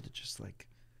so cool to just like,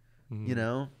 Mm-hmm. you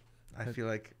know, I feel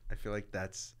like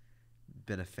that's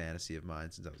been a fantasy of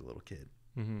mine since I was a little kid.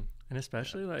 Mm-hmm. And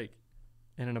especially like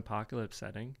in an apocalypse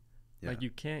setting, like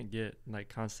you can't get like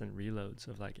constant reloads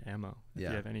of like ammo if you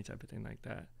have any type of thing like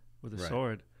that. With a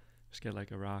sword, just get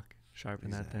like a rock, sharpen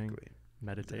that thing,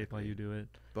 meditate while you do it.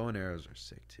 Bow and arrows are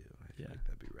sick too. I feel like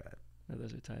that'd be rad. No,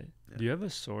 those are tight. Yeah. Do you have a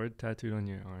sword tattooed on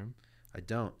your arm? I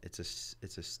don't. It's a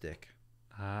stick.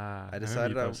 I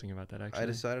decided I posting about that actually. I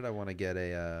decided I want to get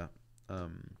a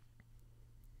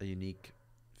unique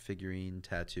figurine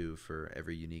tattoo for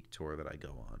every unique tour that I go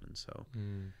on, and so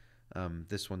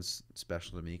this one's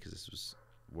special to me because this was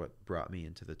what brought me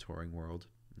into the touring world,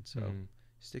 and so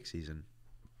stick season.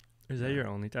 Is that your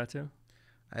only tattoo?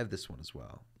 I have this one as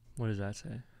well. What does that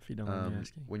say, if you don't mind me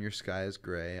asking? When your sky is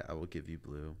gray, I will give you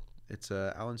blue. It's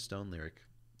a Alan Stone lyric.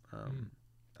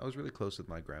 I was really close with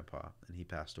my grandpa, and he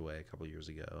passed away a couple years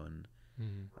ago, and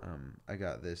I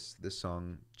got this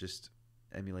song just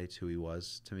emulates who he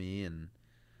was to me, and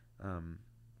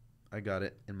I got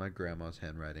it in my grandma's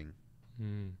handwriting.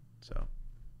 So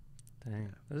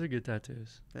dang, those are good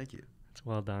tattoos. Thank you. It's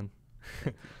well done.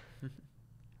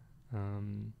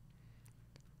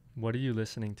 What are you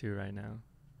listening to right now?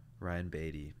 Ryan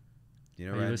Beatty. You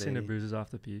know, are Ryan you listening Beatty? to Bruises Off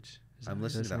the Peach? I'm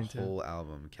listening to that whole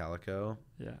album, Calico.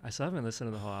 Yeah, I still haven't listened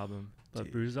to the whole album, but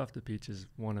Dude. Bruises Off the Peach is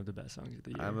one of the best songs of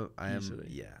the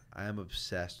year. I am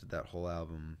obsessed with that whole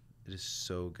album. It is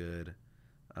so good.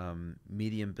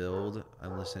 Medium Build,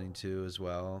 I'm listening to as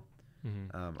well.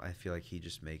 I feel like he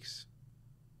just makes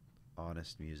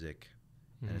honest music,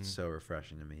 and it's so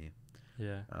refreshing to me.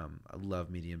 Yeah. I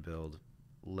love Medium Build,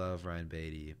 love Ryan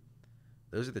Beatty.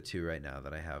 Those are the two right now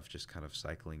that I have just kind of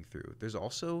cycling through. There's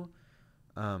also,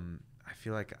 I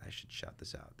feel like I should shout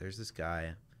this out. There's this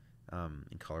guy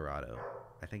in Colorado.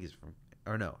 I think he's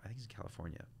I think he's in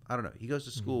California. I don't know. He goes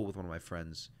to school with one of my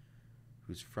friends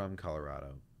who's from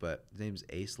Colorado, but his name's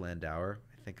Ace Landauer.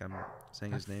 I think I'm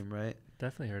saying his name right.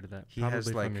 Definitely heard of that.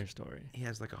 Probably from your story. He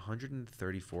has like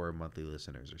 134 monthly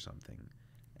listeners or something.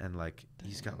 And like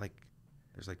he's got like,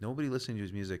 there's like nobody listening to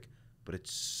his music, but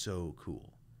it's so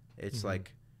cool. It's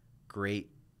like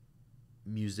great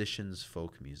musicians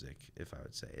folk music, if I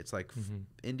would say. It's like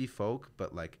indie folk,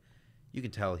 but like you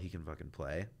can tell he can fucking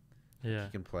play. Yeah.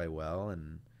 He can play well,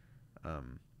 and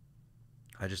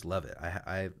I just love it.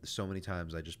 I so many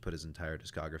times I just put his entire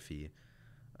discography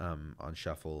on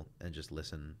shuffle and just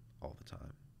listen all the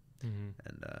time.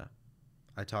 And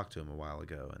I talked to him a while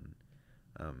ago, and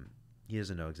he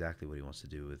doesn't know exactly what he wants to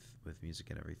do with music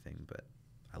and everything, but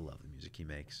I love the music he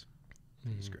makes.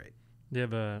 He's great. Do you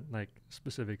have a like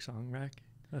specific song rack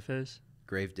of his?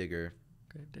 Gravedigger.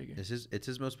 Gravedigger. It's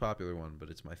his most popular one,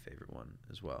 but it's my favorite one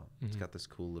as well. It's got this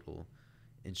cool little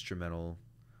instrumental,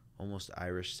 almost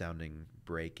Irish sounding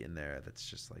break in there that's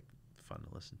just like fun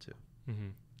to listen to.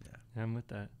 Yeah, I'm with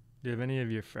that. Do you have any of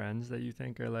your friends that you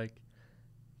think are like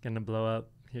gonna blow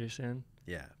up here soon?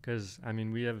 Yeah. Because I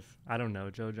mean, I don't know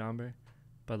Joe Jomber,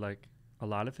 but like a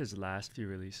lot of his last few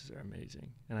releases are amazing,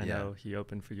 and I know he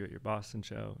opened for you at your Boston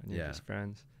show, and you're just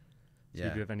friends. So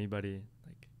do you have anybody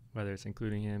like, whether it's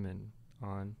including him and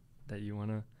on, that you want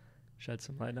to shed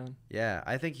some light on? Yeah,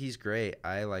 I think he's great.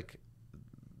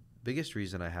 Biggest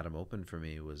reason I had him open for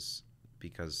me was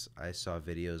because I saw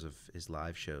videos of his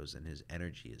live shows, and his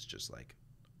energy is just like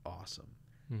awesome.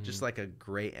 Just like a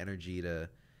great energy to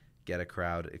get a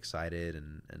crowd excited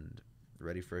and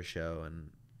ready for a show, and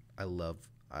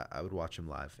I would watch him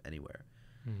live anywhere.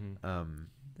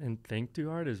 And Think Too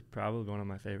Hard is probably one of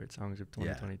my favorite songs of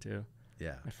 2022.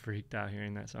 Yeah. I freaked out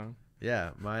hearing that song.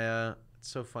 Yeah, it's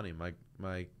so funny.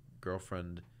 My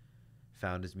girlfriend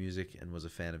found his music and was a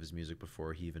fan of his music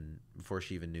before she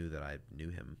even knew that I knew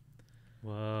him.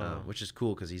 Whoa. which is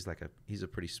cool because he's a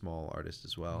pretty small artist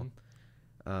as well.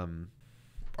 Mm-hmm.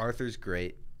 Arthur's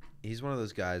great. He's one of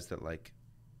those guys that like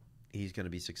he's going to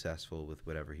be successful with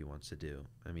whatever he wants to do.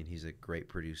 I mean, he's a great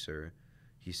producer.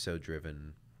 He's so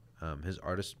driven. His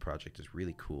artist project is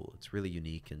really cool. It's really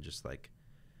unique and just like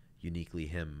uniquely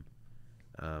him.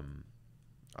 I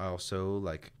also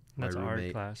like my That's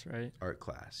roommate. art class, right? Art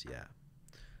class, yeah.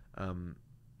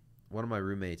 One of my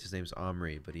roommates, his name's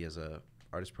Omri, but he has a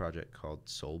artist project called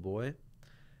Soul Boy,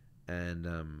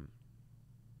 and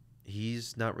he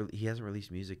hasn't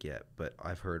released music yet, but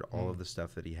I've heard all of the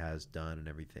stuff that he has done and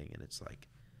everything, and it's like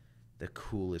the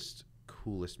coolest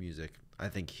music. I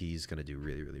think he's gonna do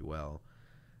really, really well.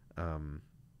 I'm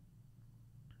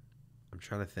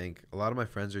trying to think. A lot of my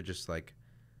friends are just like,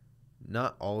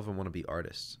 not all of them want to be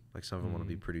artists. Like some of them want to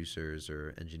be producers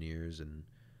or engineers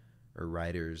or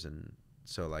writers, and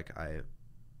so like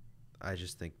I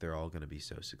just think they're all going to be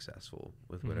so successful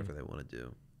with whatever they want to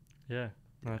do. Yeah,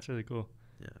 no, that's really cool.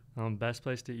 Yeah. Best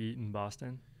place to eat in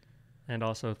Boston, and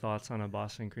also thoughts on a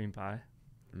Boston cream pie.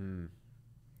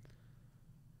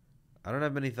 I don't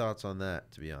have many thoughts on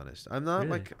that, to be honest. I'm not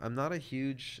Really? I'm not a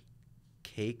huge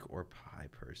cake or pie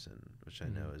person, which I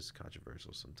know is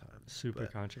controversial sometimes. Super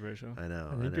controversial. I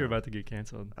know. I think you're about to get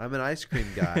canceled. I'm an ice cream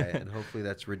guy, and hopefully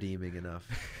that's redeeming enough.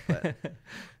 But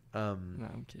no,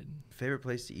 I'm kidding. favorite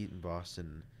place to eat in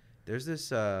Boston. There's this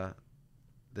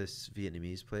this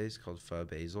Vietnamese place called Pho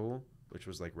Basil, which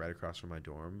was like right across from my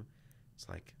dorm. It's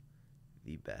like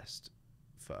the best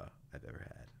pho I've ever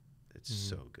had. It's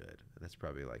so good. And that's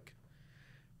probably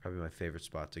my favorite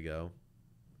spot to go,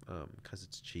 because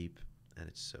it's cheap and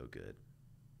it's so good.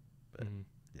 But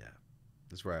yeah,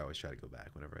 that's where I always try to go back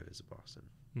whenever I visit Boston.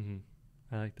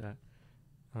 I like that.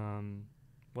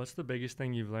 What's the biggest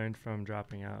thing you've learned from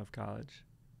dropping out of college?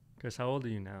 Because how old are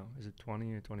you now? Is it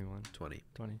 20 or 21? 20.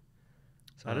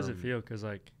 So how does it feel? Because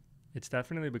like it's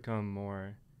definitely become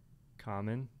more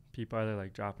common. People either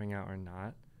like dropping out or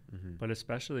not. But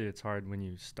especially it's hard when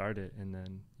you start it and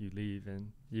then you leave,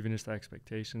 and even just the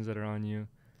expectations that are on you,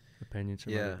 opinions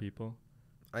from other people.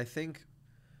 I think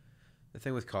the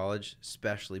thing with college,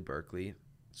 especially Berklee,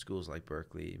 schools like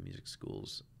Berklee, music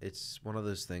schools, it's one of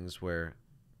those things where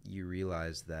you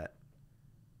realize that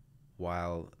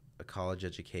while a college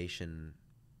education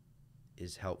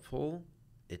is helpful,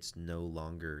 it's no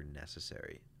longer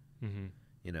necessary.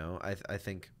 You know, I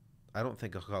don't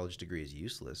think a college degree is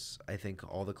useless. I think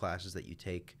all the classes that you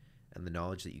take and the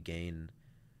knowledge that you gain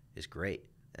is great.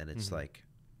 And it's like,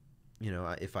 you know,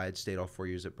 if I had stayed all 4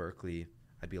 years at Berklee,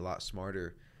 I'd be a lot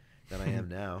smarter than I am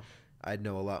now. I'd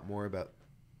know a lot more about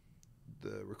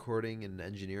the recording and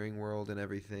engineering world and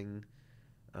everything.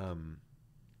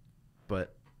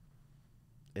 But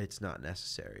it's not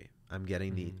necessary. I'm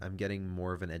getting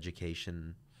more of an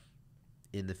education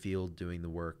in the field doing the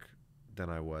work than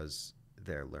I was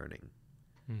there learning.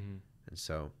 And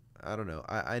so I don't know.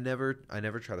 I never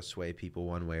try to sway people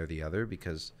one way or the other,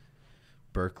 because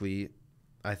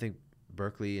I think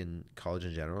Berklee and college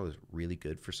in general is really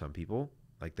good for some people.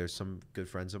 Like there's some good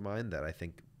friends of mine that I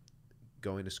think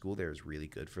going to school there is really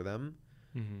good for them.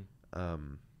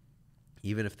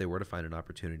 Even if they were to find an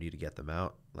opportunity to get them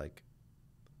out, like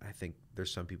I think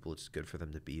there's some people it's good for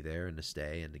them to be there and to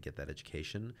stay and to get that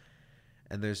education.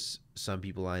 And there's some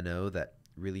people I know that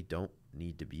really don't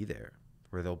need to be there,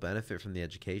 where they'll benefit from the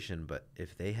education, but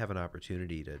if they have an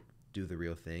opportunity to do the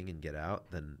real thing and get out,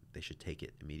 then they should take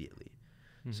it immediately.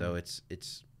 So it's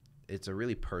a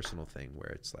really personal thing, where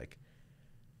it's like,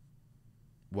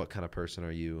 what kind of person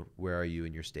are you? Where are you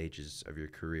in your stages of your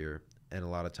career? And a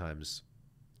lot of times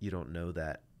you don't know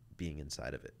that being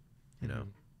inside of it, you know?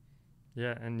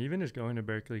 Yeah, and even just going to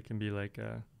Berklee can be like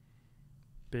a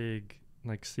big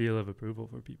like seal of approval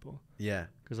for people. Yeah.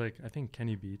 Because like I think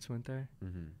Kenny Beats went there.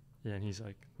 Yeah, and he's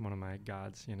like one of my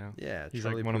gods, you know? Yeah. He's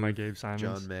Charlie like one of my Gabe Simons.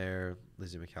 John Mayer,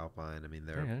 Lizzie McAlpine. I mean,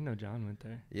 I didn't know John went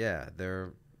there. Yeah,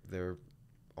 they're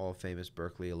all famous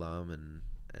Berklee alum,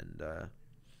 and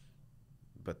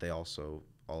but they also,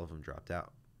 all of them dropped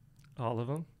out. All of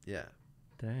them? Yeah.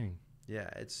 Dang. Yeah,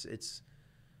 it's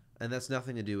and that's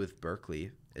nothing to do with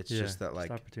Berklee. It's just that like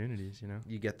opportunities, you know?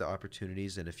 You get the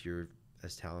opportunities, and if you're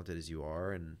as talented as you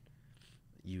are and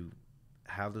you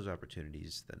have those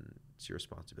opportunities, then it's your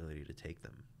responsibility to take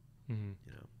them. You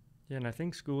know? Yeah, and I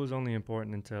think school is only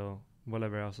important until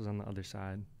whatever else is on the other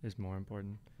side is more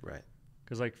important. Right.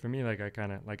 Because like for me, like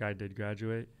I did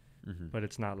graduate, but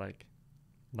it's not like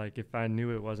if I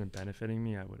knew it wasn't benefiting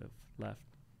me, I would have left.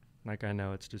 Like I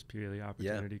know it's just purely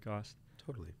opportunity cost.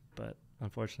 Totally. But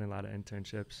unfortunately, a lot of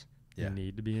internships you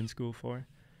need to be in school for.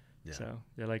 Yeah. So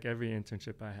yeah, like every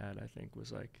internship I had, I think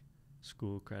was like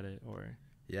school credit or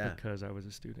Yeah. because I was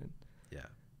a student. Yeah.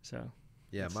 So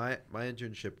Yeah. My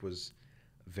internship was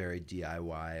very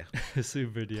DIY.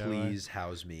 super DIY. Please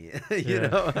house me. Yeah.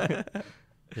 know?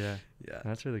 Yeah. Yeah.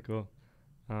 That's really cool.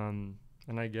 And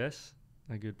I guess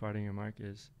a good parting remark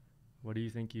is, what do you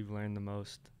think you've learned the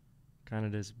most kind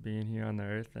of just being here on the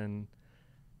earth and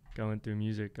going through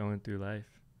music, going through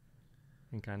life,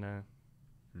 and kind of,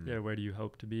 where do you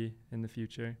hope to be in the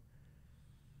future?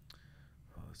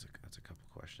 Oh, that's a couple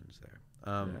questions there.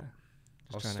 Yeah.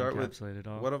 I'll Just start trying with to encapsulate it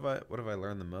all. what have I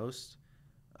learned the most?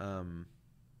 Gosh,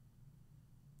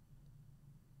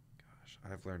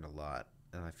 I've learned a lot,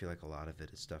 and I feel like a lot of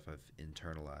it is stuff I've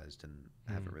internalized and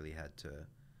haven't really had to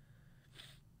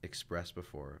express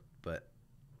before. But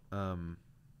I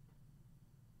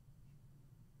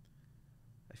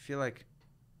feel like,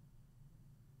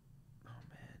 oh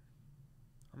man,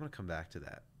 I'm gonna come back to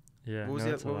that. Yeah. What was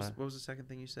no, what was the second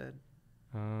thing you said?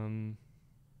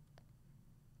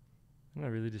 Not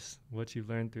really, just what you've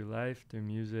learned through life, through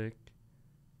music,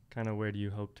 kind of where do you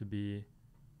hope to be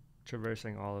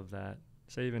traversing all of that,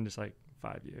 say even just like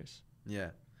 5 years. Yeah.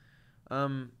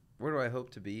 Where do I hope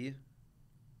to be?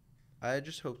 I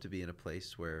just hope to be in a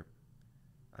place where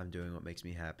I'm doing what makes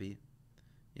me happy.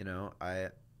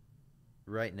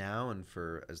 Right now and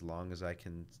for as long as I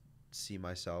can see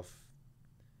myself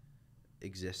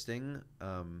existing,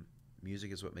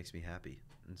 music is what makes me happy.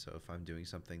 And so if I'm doing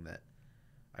something that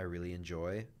I really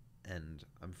enjoy and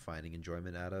I'm finding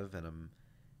enjoyment out of, and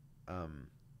I'm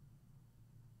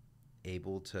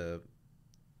able to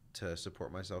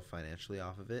support myself financially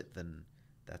off of it, then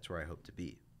that's where I hope to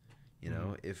be.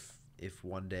 If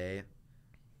one day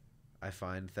I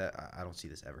find that, I don't see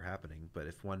this ever happening, but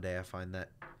if one day I find that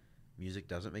music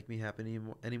doesn't make me happy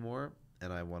anymore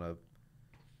and I want to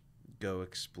go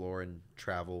explore and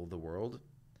travel the world,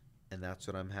 and that's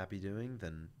what I'm happy doing,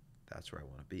 then that's where I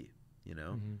want to be.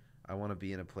 I want to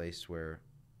be in a place where,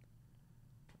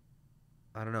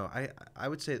 I don't know, I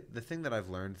would say the thing that I've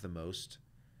learned the most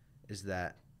is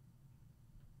that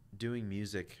doing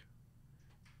music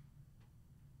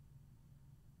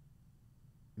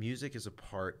is a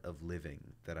part of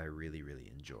living that I really,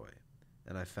 really enjoy.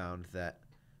 And I found that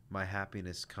my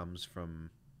happiness comes from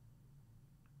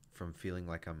feeling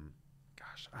like I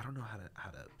don't know how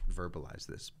to verbalize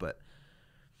this, but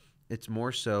it's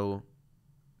more so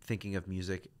thinking of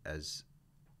music as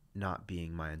not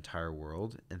being my entire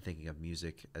world and thinking of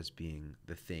music as being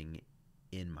the thing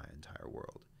in my entire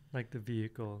world. Like the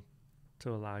vehicle to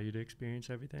allow you to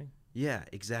experience everything? Yeah,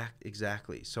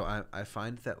 exactly. So I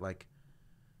find that like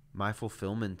my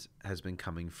fulfillment has been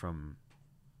coming from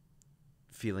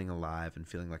feeling alive and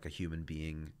feeling like a human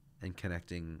being and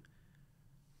connecting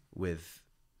with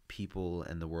people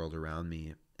and the world around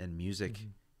me, and music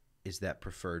is that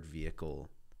preferred vehicle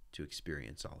to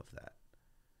experience all of that.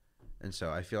 And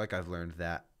so I feel like I've learned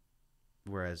that,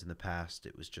 whereas in the past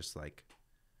it was just like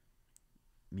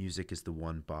music is the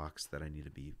one box that I need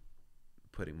to be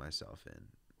putting myself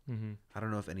in. I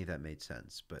don't know if any of that made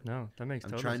sense, but no, that makes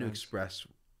I'm total trying sense. to express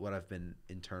what I've been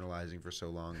internalizing for so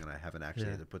long and I haven't actually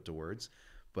had to put to words,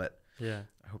 but yeah,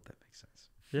 I hope that makes sense.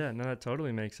 Yeah, no, that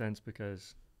totally makes sense,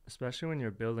 because especially when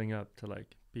you're building up to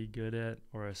like be good at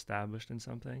or established in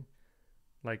something,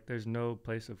 like there's no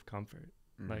place of comfort.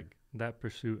 Like that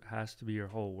pursuit has to be your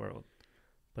whole world.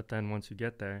 But then once you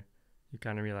get there, you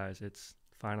kind of realize it's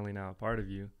finally now a part of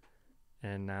you,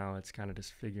 and now it's kind of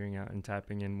just figuring out and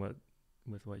tapping in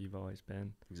with what you've always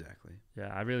been. Exactly.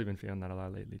 Yeah, I've really been feeling that a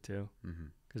lot lately too,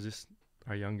 because just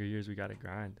our younger years, we got to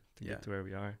grind to get to where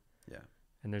we are. Yeah.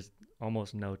 And there's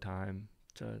almost no time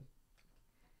to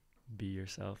be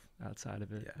yourself outside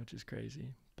of it, which is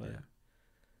crazy. But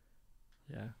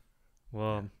yeah.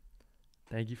 Well,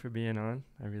 thank you for being on.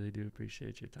 I really do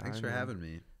appreciate your time. Thanks for having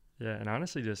me. Yeah, and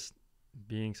honestly, just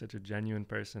being such a genuine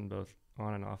person, both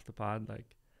on and off the pod,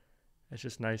 like it's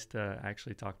just nice to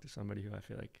actually talk to somebody who I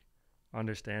feel like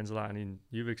understands a lot. I mean,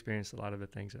 you've experienced a lot of the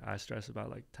things that I stress about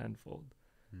like tenfold.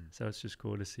 So it's just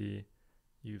cool to see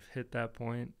you've hit that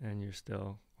point and you're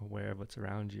still aware of what's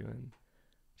around you and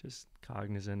just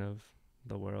cognizant of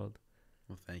the world.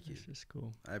 Well, thank you. It's just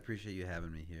cool. I appreciate you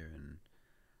having me here. And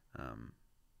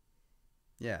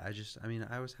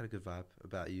I always had a good vibe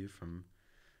about you from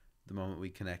the moment we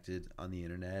connected on the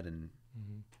internet, and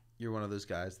you're one of those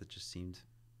guys that just seemed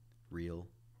real.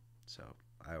 So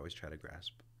I always try to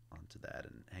grasp onto that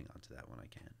and hang on to that when I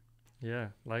can. Yeah,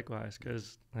 likewise,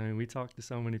 because I mean, we talk to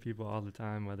so many people all the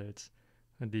time, whether it's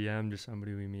a DM, just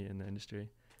somebody we meet in the industry.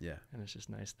 Yeah. And it's just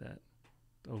nice that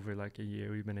over like a year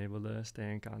we've been able to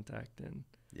stay in contact and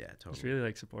just really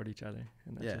like support each other.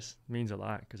 And that just means a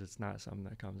lot, because it's not something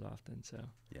that comes often. So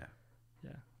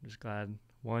yeah, I'm just glad,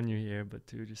 one, you're here, but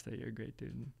two, just that you're a great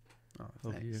dude. And Oh,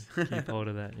 hope thanks. you keep hold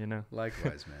of that, you know?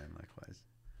 Likewise, man. Likewise.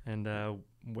 And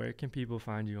where can people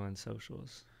find you on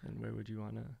socials? And where would you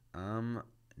want to?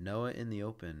 Noah in the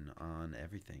Open on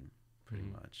everything, pretty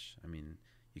much. I mean,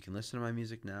 you can listen to my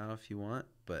music now if you want,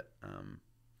 but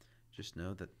just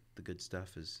know that the good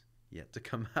stuff is yet to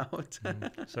come out.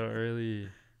 So early,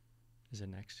 is it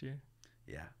next year?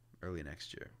 Yeah, early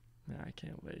next year. Yeah, I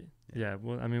can't wait. Yeah,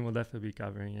 well, I mean, we'll definitely be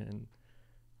covering it, and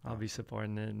I'll be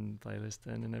supporting it and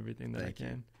playlisting and everything that I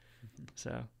can.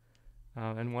 So,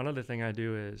 and one other thing I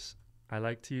do is I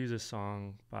like to use a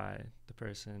song by the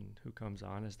person who comes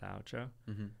on as the outro.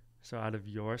 Mm-hmm. So out of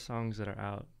your songs that are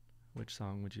out, which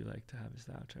song would you like to have as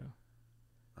the outro?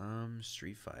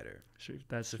 Street Fighter.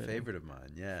 That's a favorite of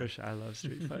mine. Yeah, for sure. I love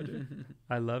Street Fighter.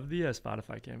 I love the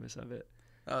Spotify canvas of it.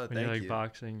 Oh, when you're like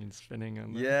boxing and spinning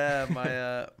on. Yeah,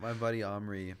 my buddy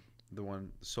Omri, the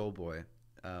Soul Boy,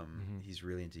 he's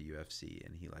really into UFC,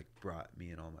 and he like brought me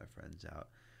and all my friends out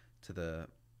to the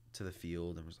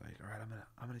field and was like, all right,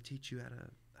 I'm gonna teach you how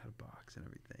to box and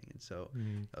everything. And so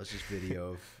that was just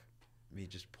video of me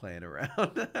just playing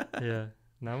around. Yeah,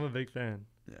 now I'm a big fan.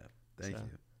 Yeah, thank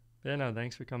you. Yeah, no,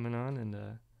 thanks for coming on, and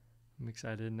I'm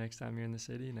excited next time you're in the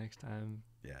city, next time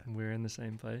we're in the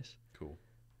same place. Cool.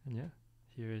 And yeah,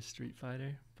 here is Street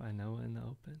Fighter by Noah in the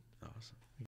Open. Awesome.